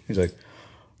go to? He's like,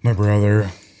 my brother.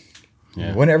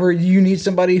 Yeah. Whenever you need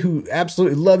somebody who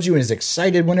absolutely loves you and is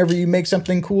excited whenever you make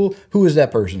something cool, who is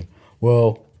that person?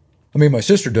 Well, I mean, my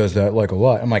sister does that like a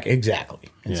lot. I'm like, exactly.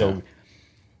 And so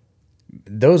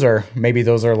those are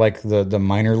like the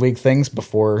minor league things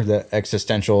before the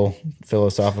existential,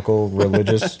 philosophical,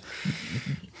 religious,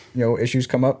 issues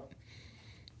come up.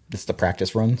 It's the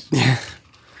practice runs.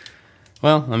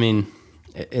 Well, I mean,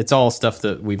 it's all stuff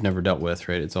that we've never dealt with,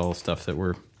 right? It's all stuff that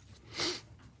we're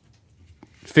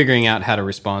figuring out how to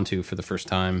respond to for the first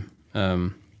time.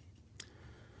 Have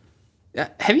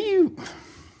you...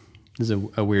 This is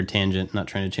a weird tangent, not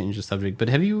trying to change the subject, but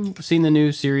have you seen the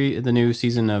new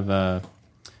season of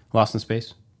Lost in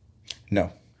Space?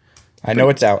 No. I know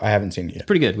it's out. I haven't seen it yet.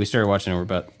 Pretty good. We started watching it. We're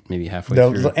about maybe halfway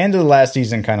through. The end of the last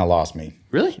season kind of lost me.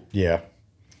 Really? Yeah.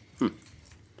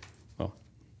 Well,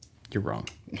 you're wrong.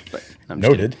 But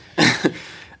Noted.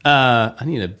 I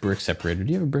need a brick separator.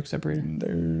 Do you have a brick separator?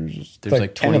 There's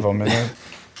like 10 of them in there.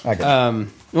 I got it.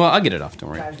 Well, I'll get it off.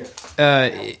 Don't worry.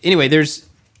 Anyway, there's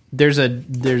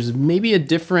maybe a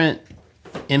different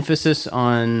emphasis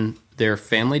on their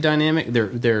family dynamic,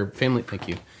 their family. Thank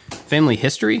you. Family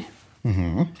history.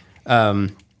 Mm-hmm.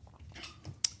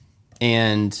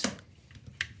 And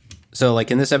so,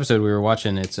 like in this episode we were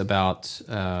watching, it's about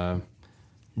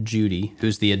Judy,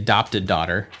 who's the adopted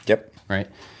daughter. Yep. Right.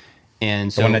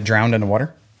 And so the one that drowned in the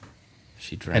water.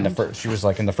 She drowned. She was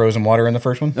like in the frozen water in the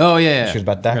first one. Oh yeah. She was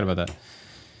about that. I forgot about that.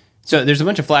 So there's a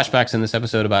bunch of flashbacks in this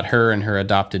episode about her and her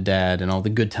adopted dad and all the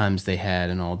good times they had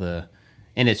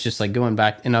and it's just like going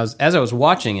back. And as I was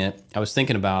watching it, I was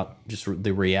thinking about just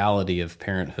the reality of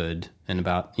parenthood and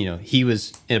about, he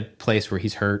was in a place where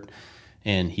he's hurt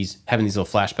and he's having these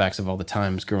little flashbacks of all the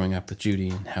times growing up with Judy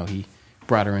and how he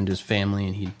brought her into his family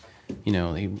and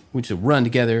they would just run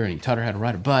together and he taught her how to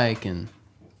ride a bike and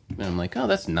I'm like, oh,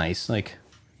 that's nice. Like,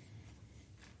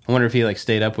 I wonder if he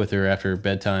stayed up with her after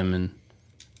bedtime and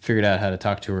figured out how to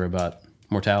talk to her about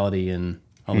mortality and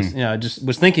all this. I just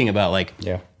was thinking about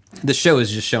the show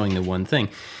is just showing the one thing.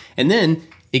 And then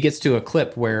it gets to a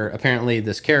clip where apparently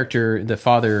this character, the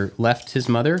father left his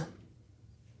mother,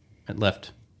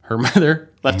 left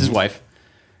his wife.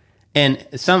 And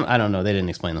I don't know, they didn't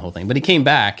explain the whole thing, but he came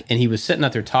back and he was sitting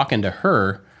out there talking to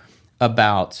her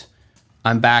about,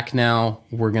 I'm back now,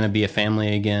 we're going to be a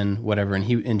family again, whatever.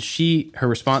 And her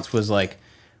response was like,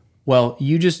 well,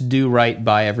 you just do right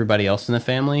by everybody else in the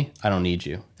family. I don't need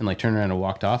you. And turned around and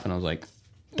walked off. And I was like,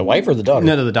 the wife or the daughter?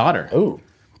 No, the daughter. Oh.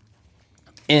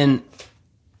 And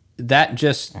that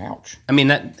just, ouch. I mean,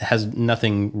 that has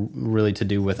nothing really to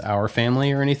do with our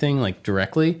family or anything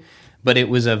directly, but it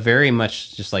was a very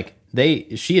much just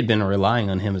she had been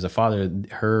relying on him as a father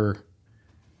her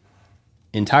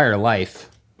entire life.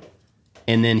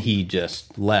 And then he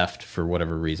just left for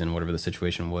whatever reason, whatever the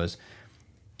situation was.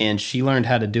 And she learned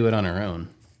how to do it on her own.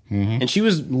 Mm-hmm. And she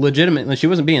was legitimate. She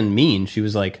wasn't being mean. She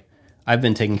was like, I've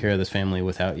been taking care of this family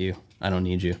without you. I don't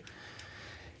need you.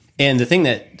 And the thing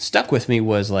that stuck with me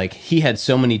was he had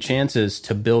so many chances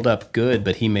to build up good,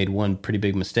 but he made one pretty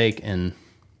big mistake and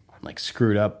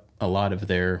screwed up a lot of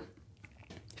their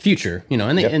future,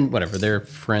 and whatever, they're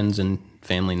friends and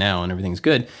family now and everything's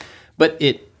good. But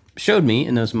it showed me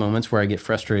in those moments where I get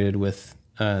frustrated with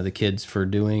the kids for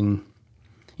doing,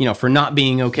 for not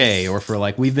being okay, or for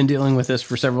we've been dealing with this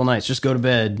for several nights, just go to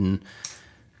bed. And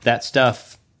that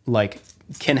stuff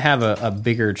can have a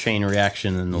bigger chain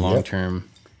reaction in the long term.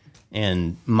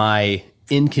 And my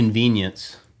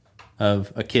inconvenience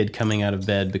of a kid coming out of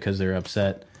bed because they're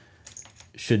upset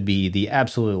should be the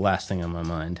absolute last thing on my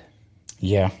mind.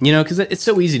 Yeah. Because it's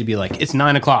so easy to be like, it's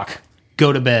 9:00,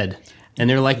 go to bed. And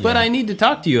they're like, but I need to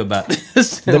talk to you about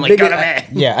this. I'm like, go to bed.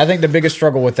 Yeah, I think the biggest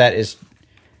struggle with that is,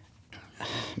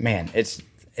 man, it's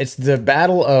the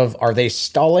battle of, are they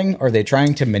stalling? Are they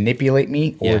trying to manipulate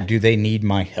me? Or do they need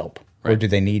my help? Right. Or do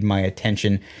they need my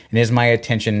attention? And is my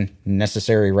attention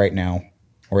necessary right now?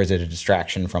 Or is it a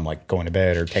distraction from going to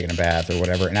bed or taking a bath or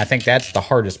whatever? And I think that's the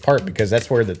hardest part, because that's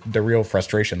where the real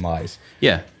frustration lies.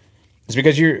 Yeah. It's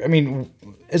because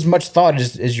as much thought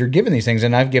as you're giving these things,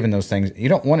 and I've given those things, you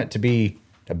don't want it to be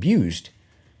abused.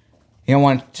 You don't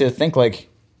want to think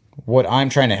what I'm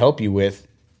trying to help you with,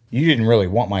 you didn't really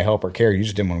want my help or care. You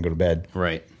just didn't want to go to bed.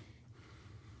 Right.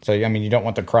 So, you don't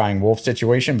want the crying wolf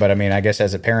situation, but I guess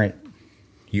as a parent,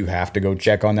 you have to go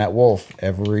check on that wolf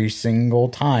every single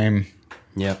time.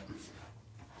 Yep.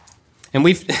 And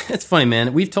it's funny,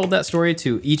 man. We've told that story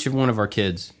to each of one of our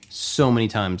kids so many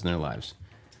times in their lives.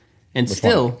 And Which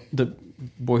still, one? the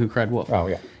boy who cried wolf. Oh,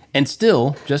 yeah. And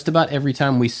still, just about every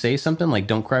time we say something like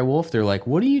 "Don't cry wolf," they're like,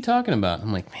 "What are you talking about?"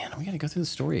 I'm like, "Man, we got to go through the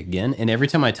story again." And every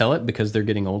time I tell it, because they're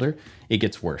getting older, it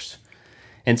gets worse.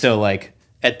 And so, like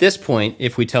at this point,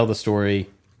 if we tell the story,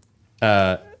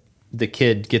 the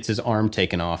kid gets his arm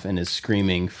taken off and is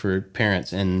screaming for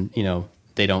parents, and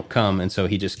they don't come, and so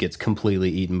he just gets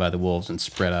completely eaten by the wolves and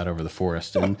spread out over the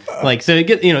forest. And like, so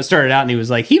it started out, and he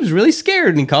was really scared,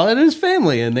 and he called it his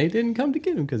family, and they didn't come to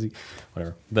get him because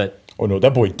whatever. But oh no,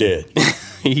 that boy dead.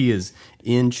 he is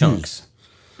in chunks,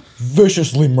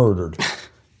 viciously murdered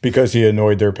because he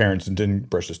annoyed their parents and didn't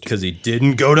brush his teeth. Because he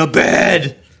didn't go to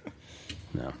bed.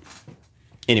 No.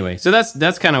 Anyway, so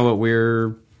that's kind of what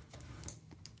we're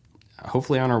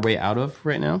hopefully on our way out of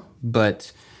right now.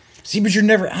 But see, but you're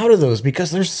never out of those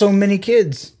because there's so many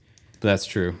kids. That's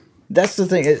true. That's the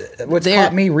thing. What's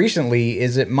caught me recently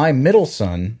is that my middle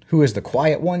son, who is the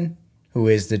quiet one, who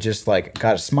is the just like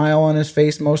got a smile on his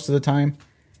face most of the time.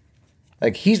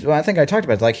 Like I think I talked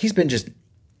about it, like he's been just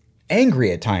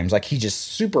angry at times. Like he just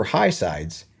super high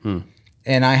sides.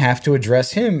 And I have to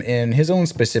address him in his own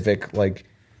specific, like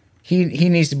he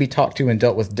needs to be talked to and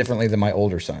dealt with differently than my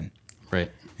older son.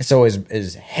 Right. And so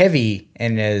as heavy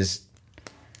and as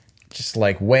just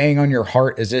like weighing on your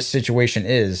heart as this situation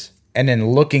is, and then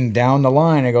looking down the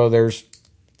line and go, there's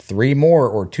 3 more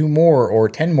or 2 more or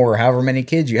 10 more, however many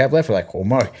kids you have left. You're like, oh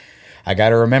my, I got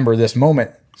to remember this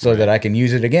moment so that I can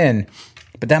use it again.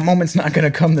 But that moment's not going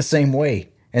to come the same way.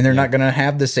 And they're not going to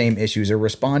have the same issues or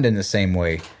respond in the same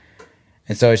way.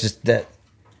 And so it's just that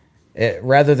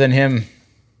rather than him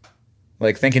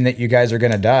like thinking that you guys are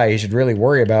going to die, he should really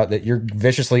worry about that you're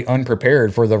viciously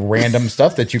unprepared for the random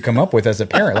stuff that you come up with as a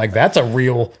parent. Like that's a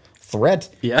real threat.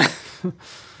 Yeah.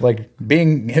 Like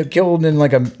being killed in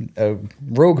like a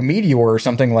rogue meteor or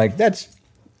something, like that's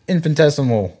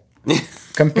infinitesimal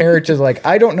compared to like,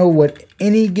 I don't know what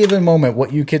any given moment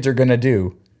what you kids are going to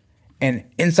do. And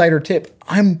insider tip,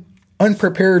 I'm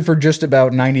unprepared for just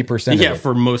about 90% of it. Yeah,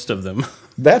 for most of them.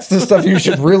 That's the stuff you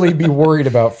should really be worried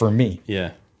about for me.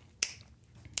 Yeah.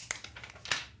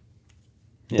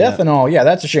 Death and all, yeah,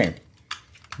 that's a shame.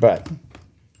 But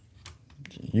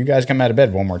you guys come out of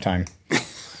bed one more time.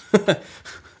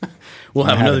 We'll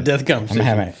have another death conversation. I'm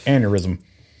having an aneurysm.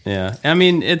 Yeah. I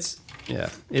mean, it's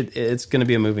going to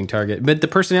be a moving target. But the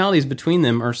personalities between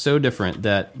them are so different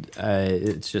that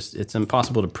it's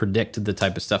impossible to predict the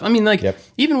type of stuff. I mean, like,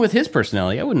 even with his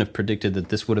personality, I wouldn't have predicted that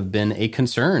this would have been a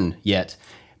concern yet.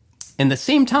 And at the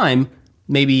same time,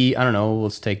 maybe, I don't know,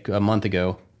 let's take a month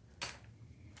ago,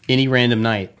 any random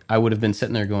night, I would have been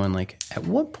sitting there going, like, at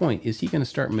what point is he going to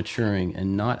start maturing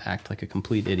and not act like a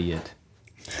complete idiot?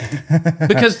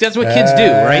 Because that's what kids do,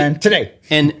 right? Today.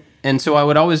 And so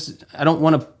I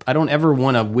don't ever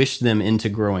want to wish them into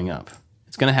growing up.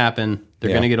 It's going to happen. They're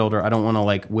going to get older. I don't want to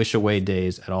like wish away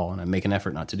days at all. And I make an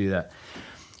effort not to do that.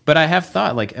 But I have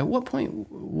thought, like, at what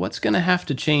point, what's going to have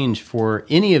to change for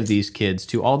any of these kids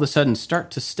to all of a sudden start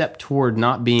to step toward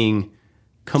not being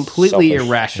completely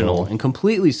irrational and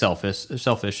completely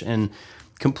selfish and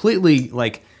completely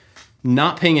like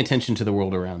not paying attention to the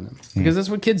world around them, because that's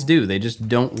what kids do. They just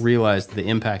don't realize the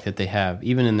impact that they have,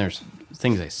 even in their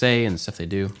things they say and the stuff they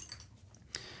do.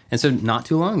 And so not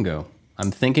too long ago,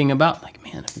 I'm thinking about like,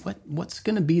 man, what's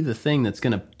going to be the thing that's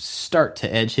going to start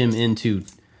to edge him into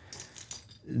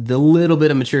the little bit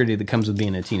of maturity that comes with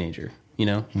being a teenager, you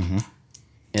know? Mm-hmm.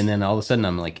 And then all of a sudden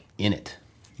I'm like in it.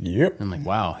 Yep. I'm like,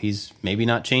 wow, he's maybe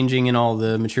not changing in all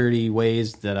the maturity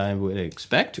ways that I would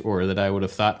expect or that I would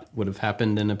have thought would have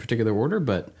happened in a particular order,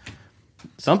 but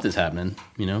something's happening,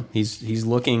 you know? He's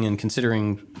looking and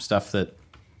considering stuff that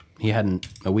he hadn't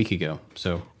a week ago.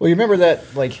 So, well, you remember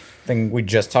that like thing we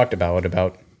just talked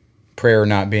about prayer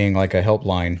not being like a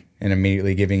helpline and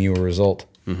immediately giving you a result.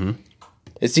 Mm-hmm.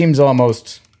 It seems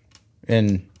almost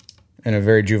in a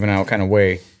very juvenile kind of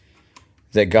way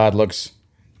that God looks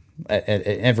at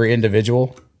every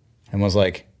individual and was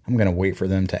like, I'm going to wait for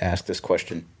them to ask this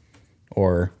question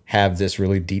or have this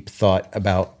really deep thought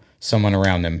about someone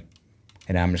around them.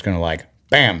 And I'm just going to like,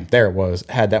 bam, there it was.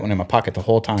 I had that one in my pocket the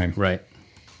whole time. Right.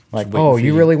 Like, oh,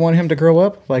 you really want him to grow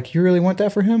up? Like, you really want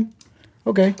that for him?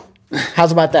 Okay.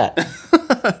 How's about that?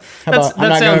 How about I'm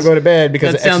not going to go to bed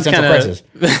because of existential crisis?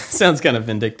 That sounds kind of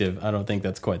vindictive. I don't think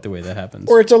that's quite the way that happens.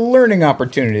 Or it's a learning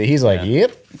opportunity. He's like,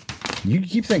 yep. You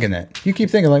keep thinking that. You keep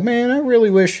thinking like, man, I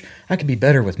really wish I could be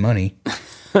better with money.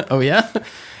 Oh, yeah?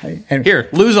 And here,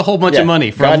 lose a whole bunch of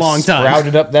money for a long time.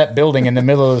 Sprouted up that building in the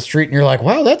middle of the street, and you're like,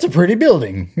 wow, that's a pretty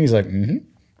building. He's like, mm-hmm.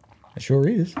 It sure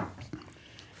is.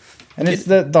 And it's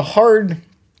the hard,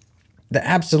 the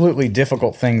absolutely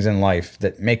difficult things in life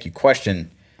that make you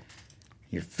question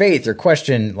your faith or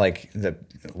question like the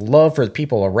love for the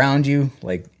people around you.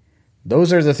 Like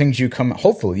those are the things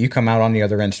hopefully you come out on the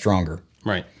other end stronger.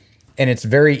 Right. And it's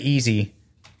very easy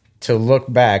to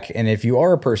look back. And if you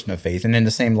are a person of faith and in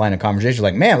the same line of conversation,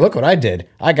 like, man, look what I did.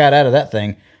 I got out of that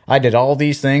thing. I did all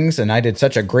these things and I did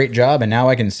such a great job. And now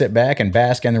I can sit back and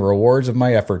bask in the rewards of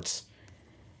my efforts.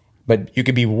 But you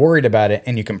could be worried about it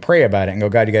and you can pray about it and go,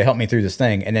 God, you got to help me through this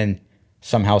thing. And then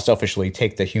somehow selfishly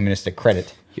take the humanistic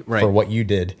credit for what you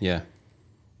did. Yeah.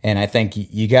 And I think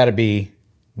you got to be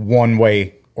one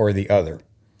way or the other.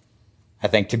 I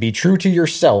think to be true to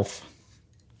yourself,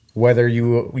 whether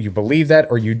you believe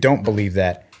that or you don't believe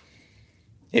that,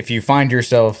 if you find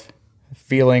yourself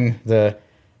feeling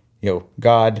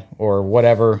God or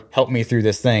whatever, help me through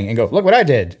this thing and go, look what I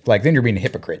did. Like, then you're being a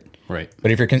hypocrite. Right.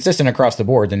 But if you're consistent across the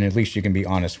board, then at least you can be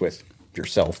honest with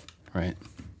yourself. Right.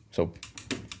 So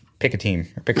pick a team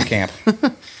or pick a camp.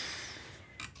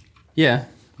 Yeah.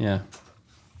 Yeah.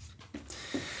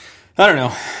 I don't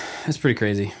know. It's pretty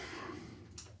crazy.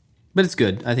 But it's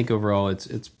good. I think overall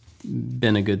it's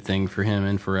been a good thing for him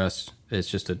and for us. It's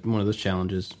just one of those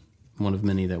challenges, one of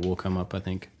many that will come up, I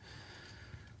think.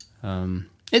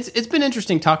 It's been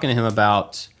interesting talking to him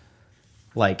about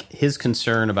like his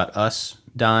concern about us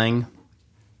dying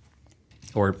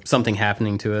or something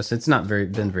happening to us. It's not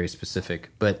been very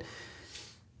specific, but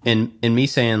in me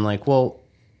saying like, well,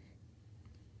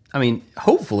 I mean,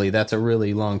 hopefully that's a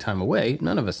really long time away.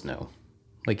 None of us know.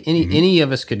 Like any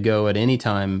of us could go at any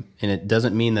time, and it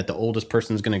doesn't mean that the oldest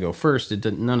person's going to go first.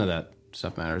 None of that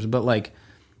stuff matters. But like,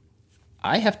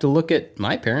 I have to look at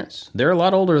my parents. They're a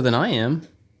lot older than I am.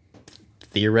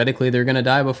 Theoretically, they're going to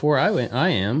die before I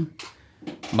am.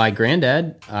 My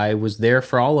granddad, I was there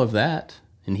for all of that,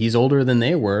 and he's older than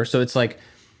they were. So it's like,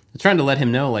 I'm trying to let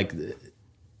him know, like,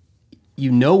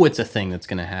 it's a thing that's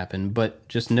going to happen, but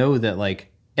just know that like,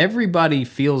 everybody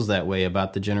feels that way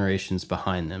about the generations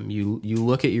behind them. You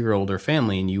look at your older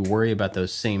family and you worry about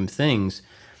those same things.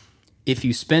 If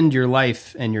you spend your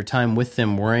life and your time with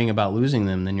them worrying about losing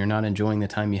them, then you're not enjoying the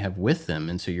time you have with them.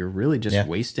 And so you're really just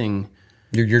wasting.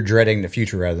 You're dreading the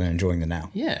future rather than enjoying the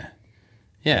now. Yeah.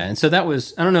 Yeah. And so that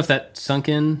was, I don't know if that sunk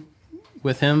in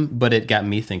with him, but it got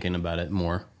me thinking about it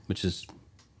more, which is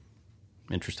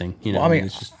interesting. Well, I mean,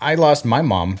 I lost my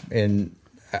mom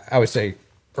I would say,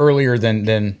 earlier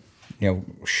than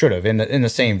should have in the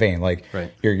same vein. Like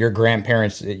right. your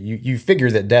grandparents, you figure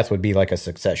that death would be like a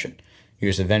succession. You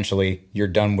just eventually you're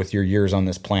done with your years on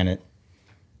this planet,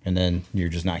 and then you're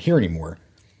just not here anymore.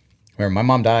 Remember, my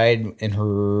mom died in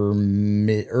her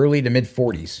early to mid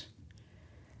 40s,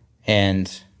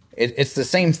 and it's the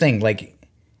same thing. Like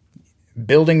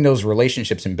building those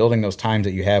relationships and building those times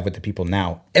that you have with the people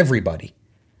now. Everybody.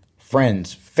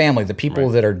 Friends, family, the people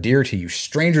that are dear to you,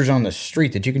 strangers on the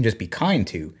street that you can just be kind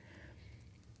to,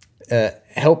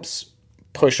 helps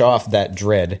push off that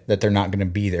dread that they're not going to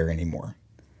be there anymore.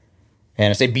 And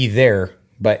I say be there,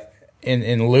 but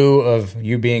in lieu of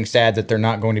you being sad that they're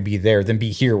not going to be there, then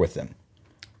be here with them.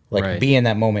 Like be in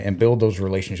that moment and build those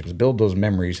relationships, build those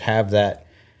memories, have that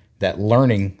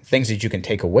learning, things that you can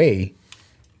take away.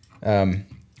 When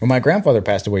my grandfather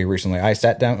passed away recently, I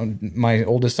sat down with my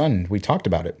oldest son. We talked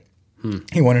about it.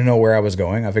 He wanted to know where I was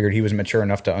going. I figured he was mature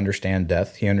enough to understand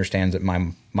death. He understands that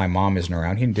my mom isn't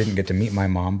around. He didn't get to meet my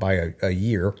mom by a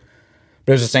year.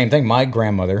 But it was the same thing. My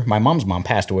grandmother, my mom's mom,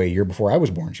 passed away a year before I was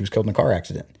born. She was killed in a car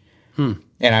accident. And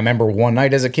I remember one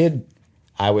night as a kid,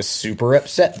 I was super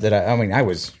upset that I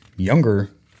was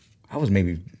younger. I was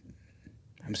maybe,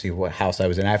 let me see what house I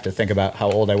was in. I have to think about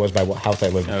how old I was by what house I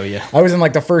lived in. Oh, yeah. I was in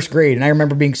like the first grade, and I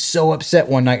remember being so upset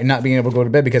one night and not being able to go to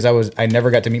bed because I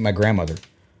never got to meet my grandmother,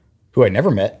 who I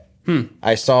never met.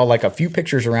 I saw like a few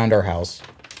pictures around our house.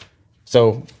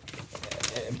 So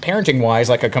parenting-wise,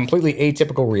 like a completely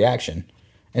atypical reaction.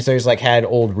 And so he's like had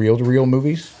old reel-to-reel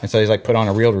movies. And so he's like put on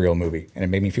a reel-to-reel movie, and it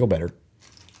made me feel better.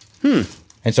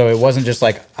 And so it wasn't just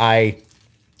like I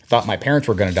thought my parents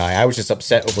were going to die. I was just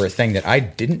upset over a thing that I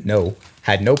didn't know,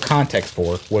 had no context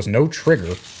for, was no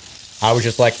trigger. I was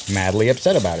just like madly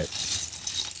upset about it.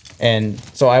 And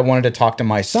so I wanted to talk to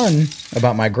my son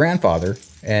about my grandfather.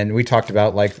 And we talked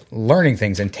about like learning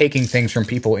things and taking things from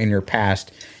people in your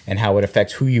past and how it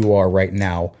affects who you are right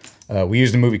now. We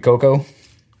used the movie Coco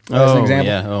as an example.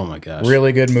 Yeah. Oh my gosh.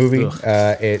 Really good movie.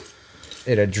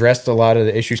 It addressed a lot of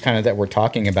the issues kind of that we're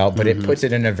talking about, but it puts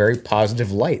it in a very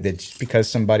positive light that just because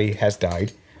somebody has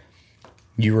died,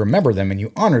 you remember them and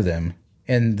you honor them,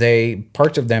 and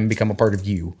parts of them become a part of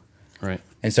you. Right.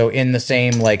 And so in the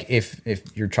same, like if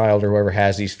your child or whoever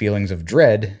has these feelings of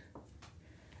dread,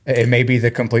 It may be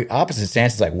the complete opposite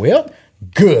stance. It's like, well,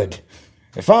 good.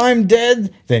 If I'm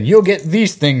dead, then you'll get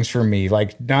these things from me.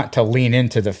 Like, not to lean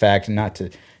into the fact, not to,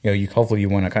 hopefully you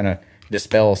want to kind of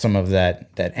dispel some of that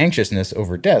anxiousness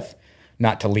over death,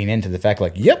 not to lean into the fact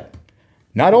like, yep,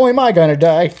 not only am I going to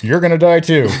die, you're going to die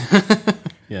too.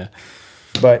 Yeah.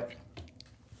 But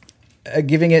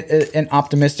giving it an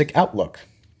optimistic outlook.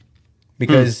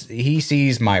 Because he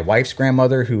sees my wife's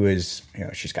grandmother, who is,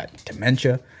 she's got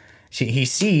dementia. He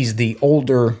sees the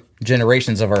older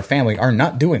generations of our family are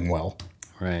not doing well.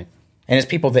 Right. And it's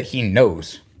people that he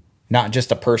knows, not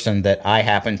just a person that I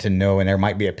happen to know and there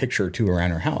might be a picture or two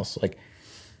around her house. Like,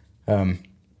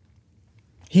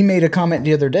 he made a comment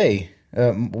the other day.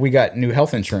 We got new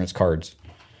health insurance cards.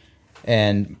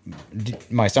 And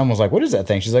my son was like, what is that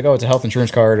thing? She's like, oh, it's a health insurance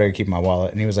card. I keep in my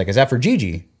wallet. And he was like, is that for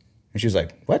Gigi? And she was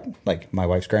like, what? Like, my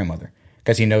wife's grandmother.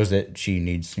 Because he knows that she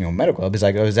needs, medical help. He's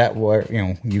like, oh, is that what,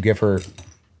 you give her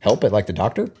help at, like, the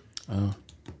doctor? Oh.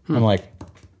 I'm like,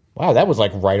 wow, that was,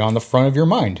 like, right on the front of your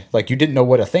mind. Like, you didn't know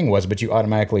what a thing was, but you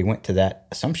automatically went to that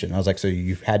assumption. I was like, so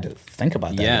you had to think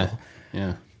about that. Yeah,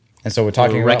 yeah. And so we're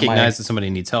talking about recognize that somebody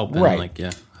needs help. And right. Like,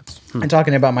 yeah. And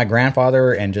talking about my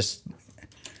grandfather and just,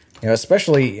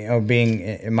 especially,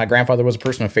 being, my grandfather was a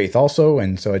person of faith also.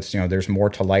 And so it's, there's more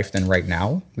to life than right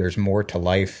now. There's more to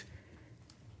life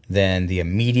than the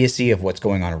immediacy of what's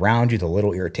going on around you, the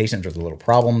little irritations or the little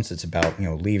problems. It's about,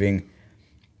 leaving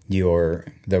the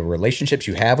relationships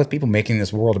you have with people, making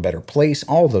this world a better place,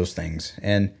 all those things.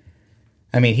 And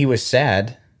I mean, he was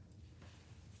sad,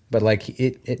 but like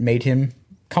it made him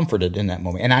comforted in that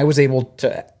moment. And I was able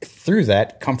to, through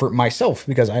that, comfort myself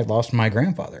because I lost my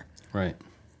grandfather. Right.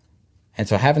 And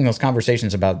so having those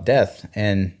conversations about death,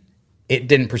 and it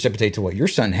didn't precipitate to what your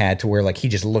son had, to where like he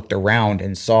just looked around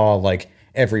and saw like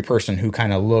every person who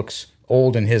kind of looks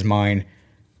old in his mind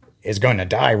is going to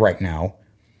die right now.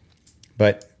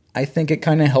 But I think it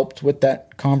kind of helped with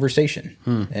that conversation.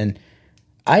 And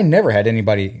I never had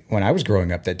anybody when I was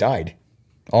growing up that died.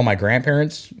 All my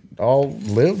grandparents all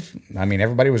lived. I mean,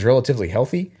 everybody was relatively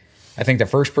healthy. I think the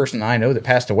first person I know that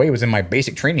passed away was in my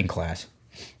basic training class.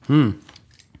 I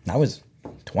was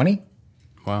 20.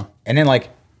 Wow. And then like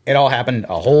it all happened.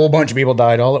 A whole bunch of people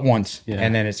died all at once. Yeah.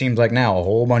 And then it seems like now a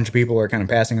whole bunch of people are kind of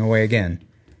passing away again.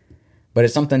 But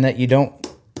it's something that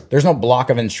there's no block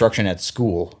of instruction at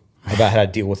school about how to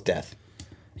deal with death.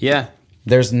 Yeah.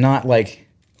 There's not like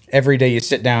every day you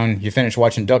sit down, you finish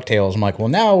watching DuckTales. I'm like, well,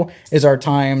 now is our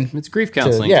time. It's grief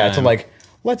counseling. To like,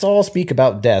 let's all speak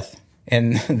about death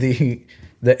and the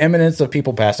imminence of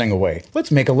people passing away. Let's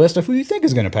make a list of who you think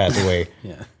is going to pass away.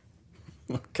 Yeah.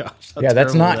 Oh, gosh.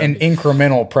 That's not an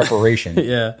incremental preparation.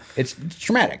 Yeah. It's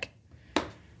traumatic.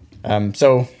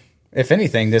 So, if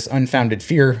anything, this unfounded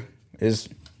fear is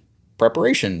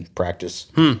preparation practice.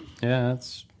 Yeah,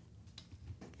 that's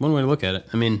one way to look at it.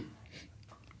 I mean,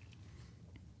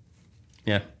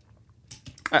 yeah.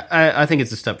 I think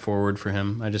it's a step forward for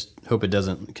him. I just hope it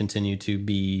doesn't continue to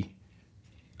be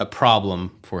a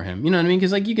problem for him. You know what I mean?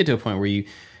 Because like you get to a point where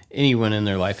anyone in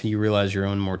their life, you realize your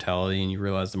own mortality and you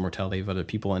realize the mortality of other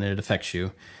people and it affects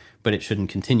you, but it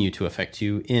shouldn't continue to affect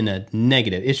you in a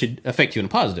negative. It should affect you in a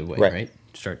positive way, right?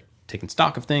 Start taking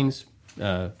stock of things,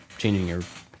 changing your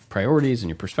priorities and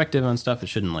your perspective on stuff. It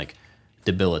shouldn't like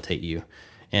debilitate you.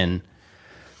 And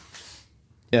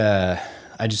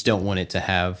I just don't want it to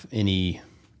have any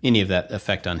of that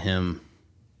effect on him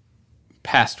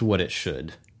past what it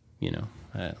should,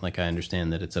 like I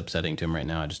understand that it's upsetting to him right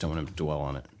now. I just don't want him to dwell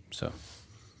on it. So,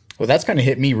 well, that's kind of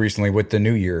hit me recently with the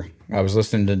new year. I was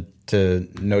listening to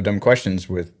No Dumb Questions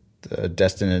with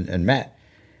Destin and Matt,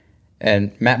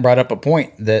 and Matt brought up a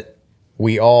point that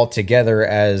we all together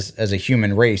as a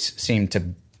human race seem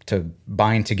to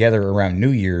bind together around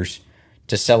New Year's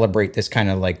to celebrate this kind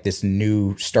of like this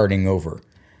new starting over.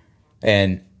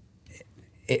 And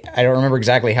I don't remember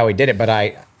exactly how he did it, but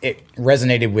it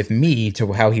resonated with me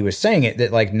to how he was saying it,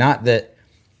 that like not that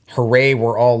hooray,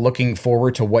 we're all looking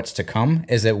forward to what's to come,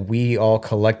 is that we all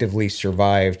collectively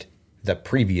survived the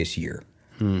previous year.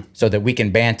 So that we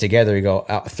can band together and go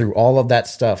through all of that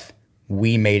stuff,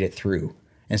 we made it through.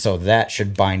 And so that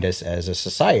should bind us as a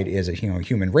society, as a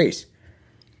human race.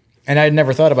 And I had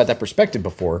never thought about that perspective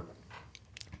before,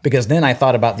 because then I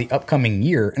thought about the upcoming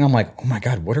year and I'm like, oh my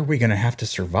God, what are we going to have to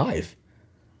survive?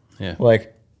 Yeah.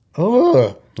 Like a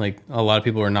lot of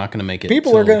people are not going to make it.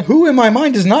 People are going to, who in my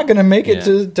mind is not going to make it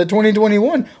to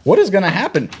 2021? What is going to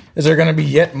happen? Is there going to be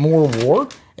yet more war?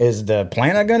 Is the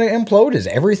planet going to implode? Is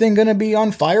everything going to be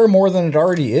on fire more than it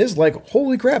already is? Like,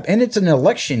 holy crap. And it's an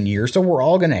election year, so we're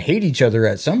all going to hate each other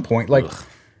at some point. Like,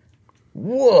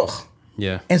 whoa.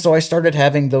 Yeah. And so I started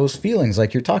having those feelings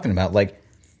like you're talking about. Like,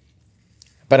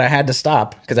 But I had to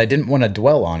stop because I didn't want to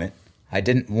dwell on it. I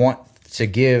didn't want to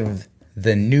give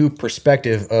the new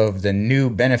perspective of the new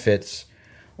benefits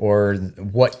or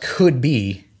what could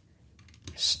be.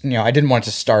 I didn't want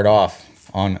to start off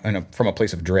from a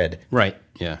place of dread. Right.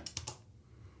 Yeah.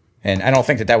 And I don't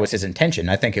think that was his intention.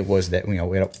 I think it was that,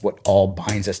 what all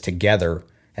binds us together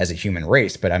as a human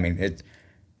race. But I mean,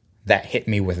 that hit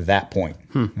me with that point.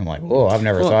 I'm like, whoa, I've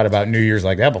never thought about New Year's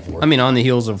like that before. I mean, on the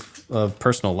heels of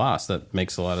personal loss, that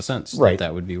makes a lot of sense. Right.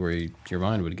 That would be where your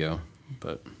mind would go.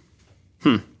 But,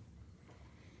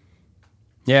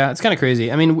 yeah, it's kind of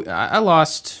crazy. I mean, I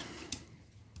lost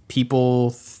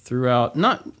people throughout,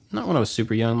 not when I was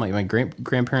super young. Like my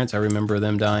grandparents, I remember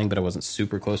them dying, but I wasn't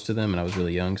super close to them, and I was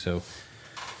really young, so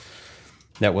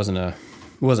that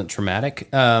wasn't traumatic.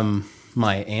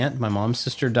 My aunt, my mom's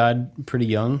sister, died pretty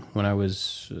young when I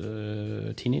was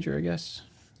a teenager, I guess.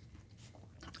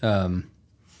 And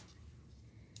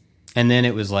then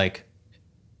it was like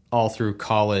all through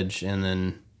college, and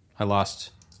then I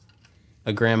lost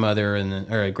a grandmother,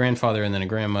 or a grandfather, and then a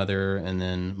grandmother, and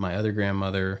then my other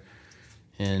grandmother,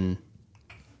 and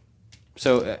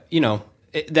so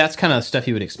that's kind of stuff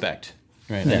you would expect,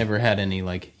 right? Yeah. I never had any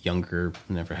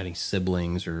never had any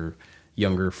siblings or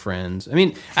younger friends. I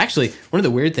mean, actually, one of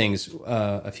the weird things,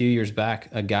 a few years back,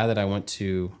 a guy that I went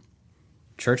to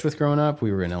church with growing up,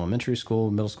 we were in elementary school,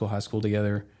 middle school, high school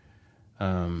together.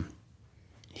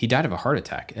 He died of a heart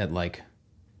attack at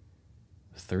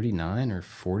 39 or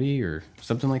 40 or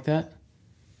something like that.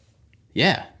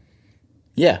 Yeah.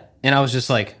 Yeah. And I was just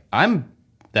like, I'm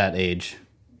that age.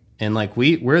 And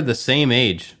we're the same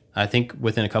age, I think,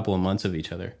 within a couple of months of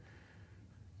each other.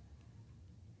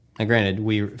 Now, granted,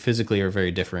 we physically are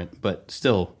very different, but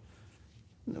still,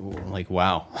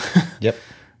 wow. Yep.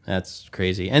 That's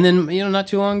crazy. And then, not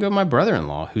too long ago, my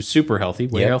brother-in-law, who's super healthy,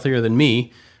 way healthier than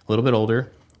me, a little bit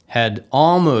older, had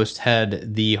almost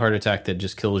had the heart attack that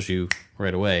just kills you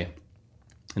right away.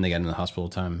 And they got in the hospital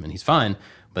time, and he's fine.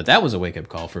 But that was a wake-up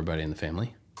call for everybody in the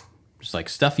family. Just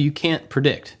stuff you can't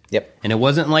predict. Yep. And it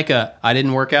wasn't I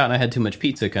didn't work out and I had too much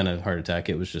pizza kind of heart attack.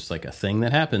 It was just a thing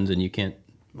that happens, and you can't...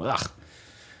 Ugh.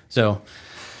 So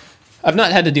I've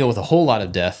not had to deal with a whole lot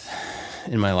of death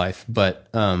in my life, but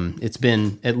it's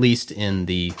been at least in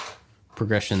the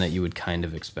progression that you would kind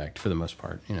of expect for the most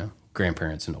part,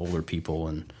 grandparents and older people.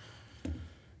 And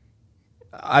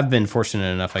I've been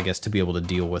fortunate enough, I guess, to be able to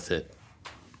deal with it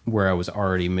where I was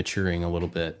already maturing a little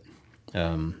bit.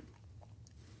 And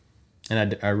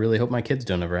I really hope my kids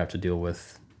don't ever have to deal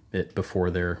with it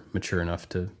before they're mature enough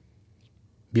to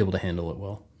be able to handle it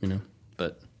well,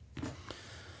 but...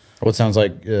 Well, it sounds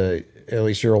like at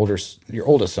least your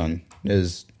oldest son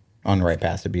is on the right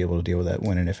path to be able to deal with that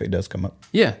when and if it does come up.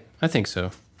 Yeah, I think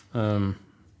so. I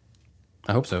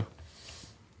hope so.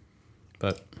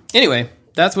 But anyway,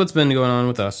 that's what's been going on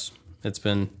with us. It's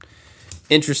been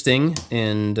interesting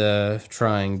and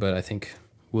trying, but I think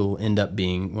will end up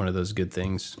being one of those good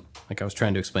things. Like I was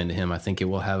trying to explain to him, I think it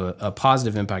will have a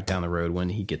positive impact down the road when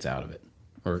he gets out of it,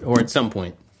 or at some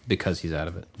point because he's out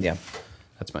of it. Yeah,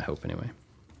 that's my hope anyway.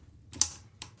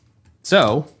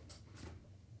 So,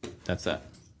 that's that.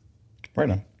 Right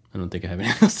on. I don't think I have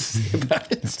anything else to say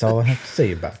about it. That's all I have to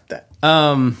say about that.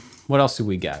 What else do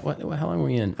we got? How long are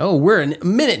we in? Oh, we're an hour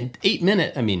and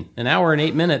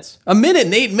 8 minutes. A minute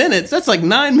and 8 minutes? That's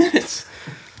 9 minutes.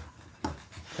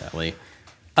 Golly.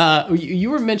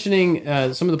 You were mentioning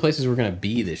some of the places we're going to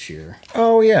be this year.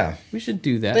 Oh, yeah. We should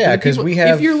do that. Yeah, because we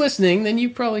have... If you're listening, then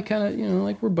you probably kind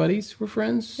of, we're buddies, we're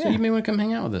friends, so you may want to come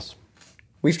hang out with us.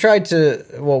 We've tried to,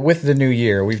 with the new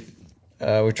year, we've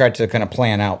tried to kind of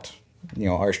plan out,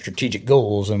 our strategic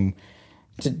goals. And,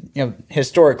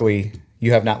 historically,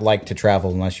 you have not liked to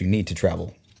travel unless you need to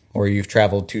travel. Or you've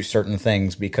traveled to certain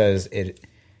things because it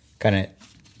kind of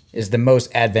is the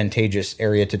most advantageous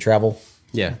area to travel.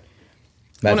 Yeah.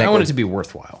 I want it to be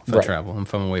worthwhile for travel and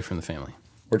if I'm away from the family.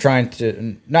 We're trying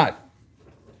to, not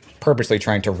purposely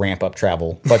trying to ramp up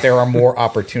travel, but there are more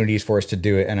opportunities for us to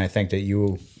do it. And I think that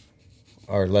you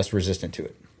are less resistant to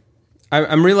it.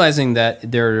 I'm realizing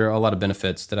that there are a lot of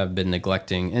benefits that I've been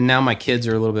neglecting. And now my kids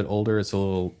are a little bit older. It's a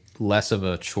little less of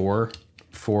a chore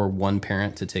for one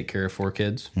parent to take care of 4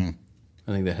 kids. I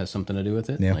think that has something to do with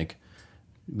it. Yeah.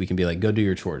 We can be go do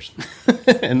your chores.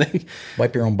 And they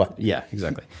wipe your own butt. Yeah,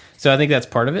 exactly. So I think that's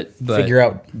part of it. But figure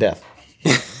out death.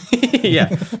 Yeah.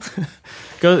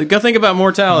 Go think about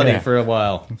mortality for a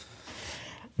while.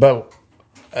 But,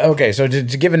 okay, so to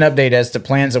give an update as to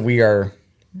plans that we are...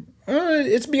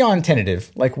 it's beyond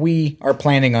tentative. We are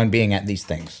planning on being at these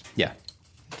things. Yeah.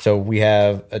 So we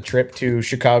have a trip to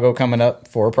Chicago coming up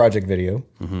for a project video.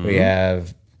 Mm-hmm. We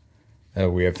have,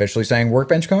 we officially saying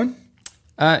Workbench Con?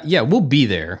 Yeah, we'll be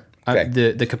there. Okay.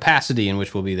 The capacity in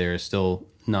which we'll be there is still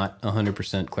not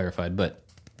 100% clarified, but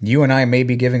You and I may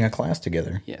be giving a class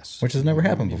together. yes. Which has never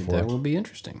happened before. That will be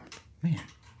interesting. Man,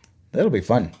 that'll be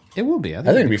fun. It will be. I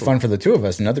think it'd be fun for the two of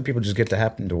us, and other people just get to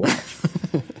happen to watch.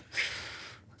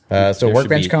 So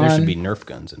Workbench Con There should be Nerf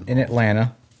guns involved. in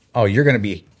Atlanta. Oh, you're going to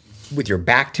be with your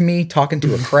back to me, talking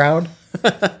to a crowd?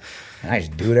 I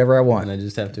just do whatever I want. And I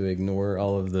just have to ignore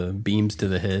all of the beams to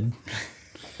the head.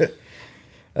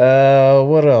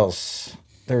 What else?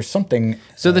 There's something.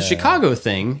 So the Chicago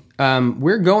thing,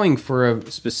 we're going for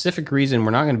a specific reason.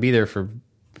 We're not going to be there for.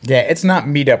 Yeah, it's not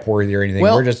meetup worthy or anything.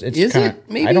 Well, We're just. It's is kinda, it?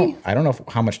 Maybe? I don't know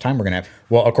how much time we're gonna have.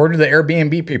 Well, according to the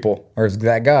Airbnb people or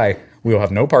that guy, we will have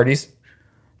no parties.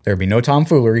 There'll be no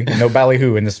tomfoolery, and no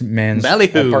ballyhoo in this man's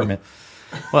Ballyhoo. apartment.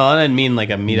 Well, I didn't mean like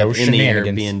a meetup No in the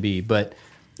shenanigans. Airbnb, but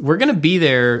we're going to be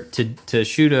there to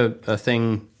shoot a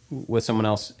thing with someone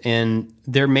else, and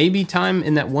there may be time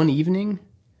in that one evening.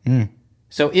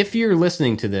 So if you're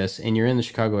listening to this and you're in the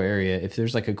Chicago area, if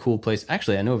there's like a cool place,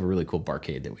 actually, I know of a really cool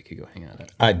barcade that we could go hang out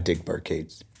at. I dig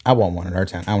barcades. I want one in our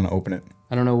town. I want to open it.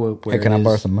 I don't know where Hey, can it I is.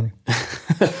 borrow some money?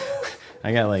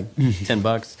 I got like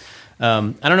 $10.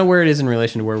 I don't know where it is in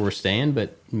relation to where we're staying,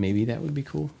 but maybe that would be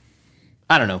cool.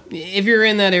 I don't know. If you're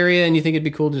in that area and you think it'd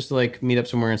be cool just to like meet up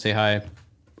somewhere and say hi,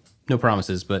 no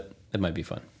promises, but it might be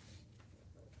fun.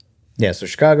 Yeah, so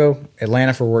Chicago,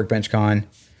 Atlanta for Workbench Con.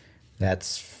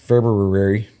 That's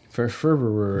February. For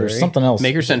February. There's something else.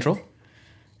 Maker Central.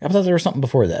 I thought there was something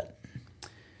before that.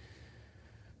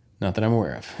 Not that I'm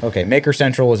aware of. Okay, Maker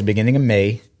Central is the beginning of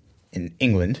May in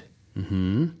England.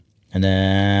 Mm-hmm. And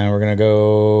then we're going to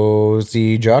go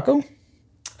see Jocko.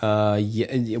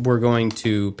 Yeah, we're going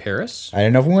to Paris. I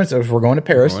didn't know if we're going to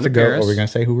Paris We're to going to go. Paris. Are we going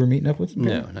to say who we're meeting up with?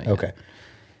 No, not yet. Okay.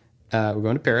 We're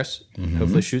going to Paris.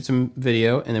 Hopefully shoot some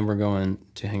video, and then we're going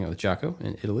to hang out with Jocko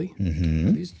in Italy. Mm-hmm.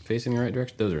 Are these facing the right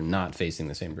direction? Those are not facing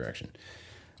the same direction.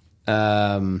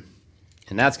 And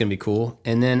that's going to be cool.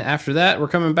 And then after that, we're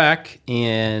coming back,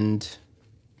 and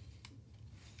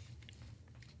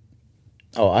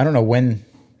Oh, I don't know when.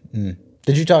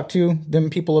 Did you talk to them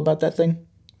people about that thing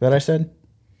that I said?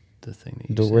 the thing that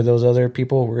you said. Were those other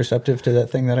people receptive to that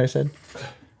thing that I said?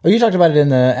 Oh, you talked about it in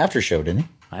the after show, didn't you?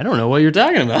 I don't know what you're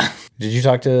talking about. Did you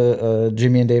talk to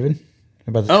Jimmy and David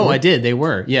about the Oh, tour? I did. They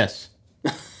were. Yes.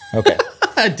 Okay.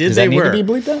 I did. Does They that need were. to be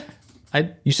bleeped out?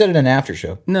 You said it in the after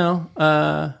show. No.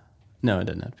 No, it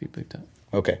doesn't have to be picked up.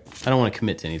 Okay. I don't want to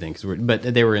commit to anything, but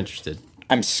they were interested.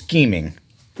 I'm scheming.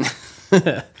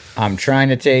 I'm trying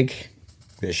to take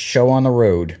this show on the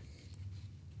road.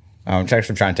 I'm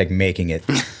actually trying to take making it.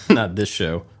 Not this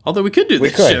show. Although we could do We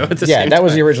this could. show at the Yeah, same that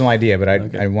was time. the original idea, but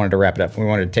I wanted to wrap it up. We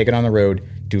wanted to take it on the road,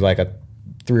 do like a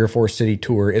 3 or 4 city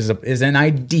tour. Is an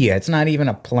idea. It's not even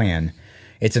a plan.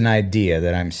 It's an idea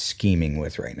that I'm scheming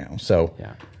with right now. So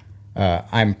Yeah.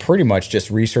 I'm pretty much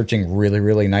just researching really,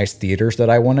 really nice theaters that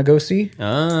I want to go see.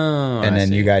 Oh, And I then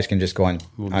see. you guys can just go on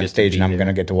get to stage, be and I'm there. going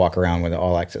to get to walk around with an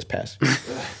all access pass.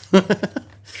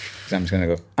 'Cause I'm just going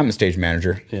to go. I'm the stage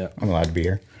manager. Yeah. I'm allowed to be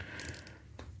here.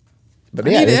 But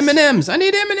I yeah, need it's- M&Ms. I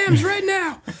need M&Ms right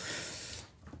now.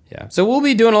 Yeah. So we'll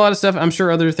be doing a lot of stuff. I'm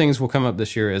sure other things will come up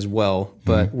this year as well.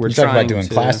 But we're you talk trying about doing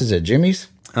to, classes at Jimmy's.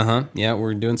 Yeah,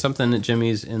 we're doing something at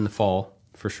Jimmy's in the fall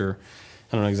for sure.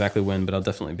 I don't know exactly when, but I'll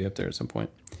definitely be up there at some point.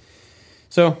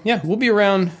 So yeah, we'll be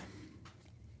around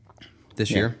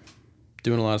this year,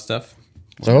 doing a lot of stuff.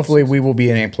 So hopefully we will be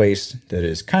in a place that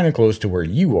is kind of close to where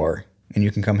you are, and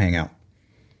you can come hang out.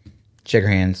 Shake our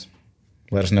hands.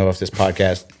 Let us know if this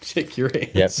podcast. Shake your hands.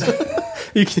 Yes.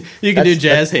 you can do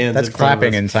jazz hands. That's in front of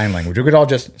clapping us. in sign language. We could all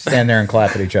just stand there and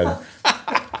clap at each other.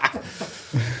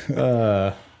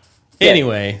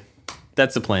 Anyway,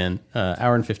 that's the plan.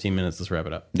 Hour and 15 minutes. Let's wrap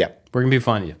it up. Yeah. Where can people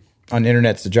find you? On the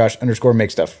internet, it's the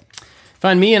Josh_make stuff.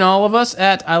 Find me and all of us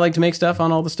at I Like to Make Stuff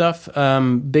on all the stuff.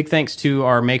 Big thanks to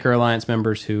our Maker Alliance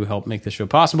members who help make this show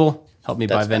possible. Help me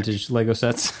buy That's vintage Lego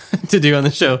sets to do on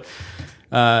the show.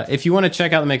 If you want to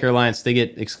check out the Maker Alliance, they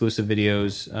get exclusive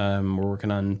videos. We're working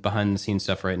on behind the scenes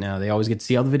stuff right now. They always get to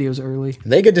see all the videos early.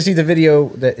 They get to see the video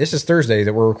that this is Thursday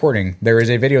that we're recording. There is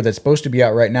a video that's supposed to be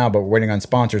out right now, but we're waiting on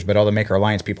sponsors. But all the Maker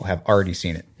Alliance people have already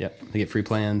seen it. Yep. They get free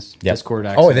plans, Yep. Discord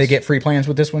access. Oh, they get free plans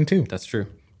with this one too. That's true.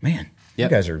 Man,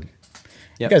 Yep. you guys are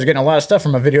getting a lot of stuff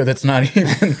from a video that's not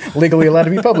even legally allowed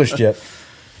to be published yet.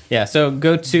 Yeah, so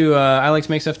go to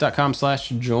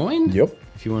iliketomakestuff.com/join. Yep.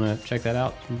 If you want to check that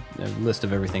out, a list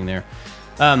of everything there.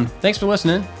 Thanks for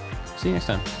listening. See you next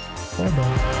time.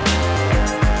 Bye-bye.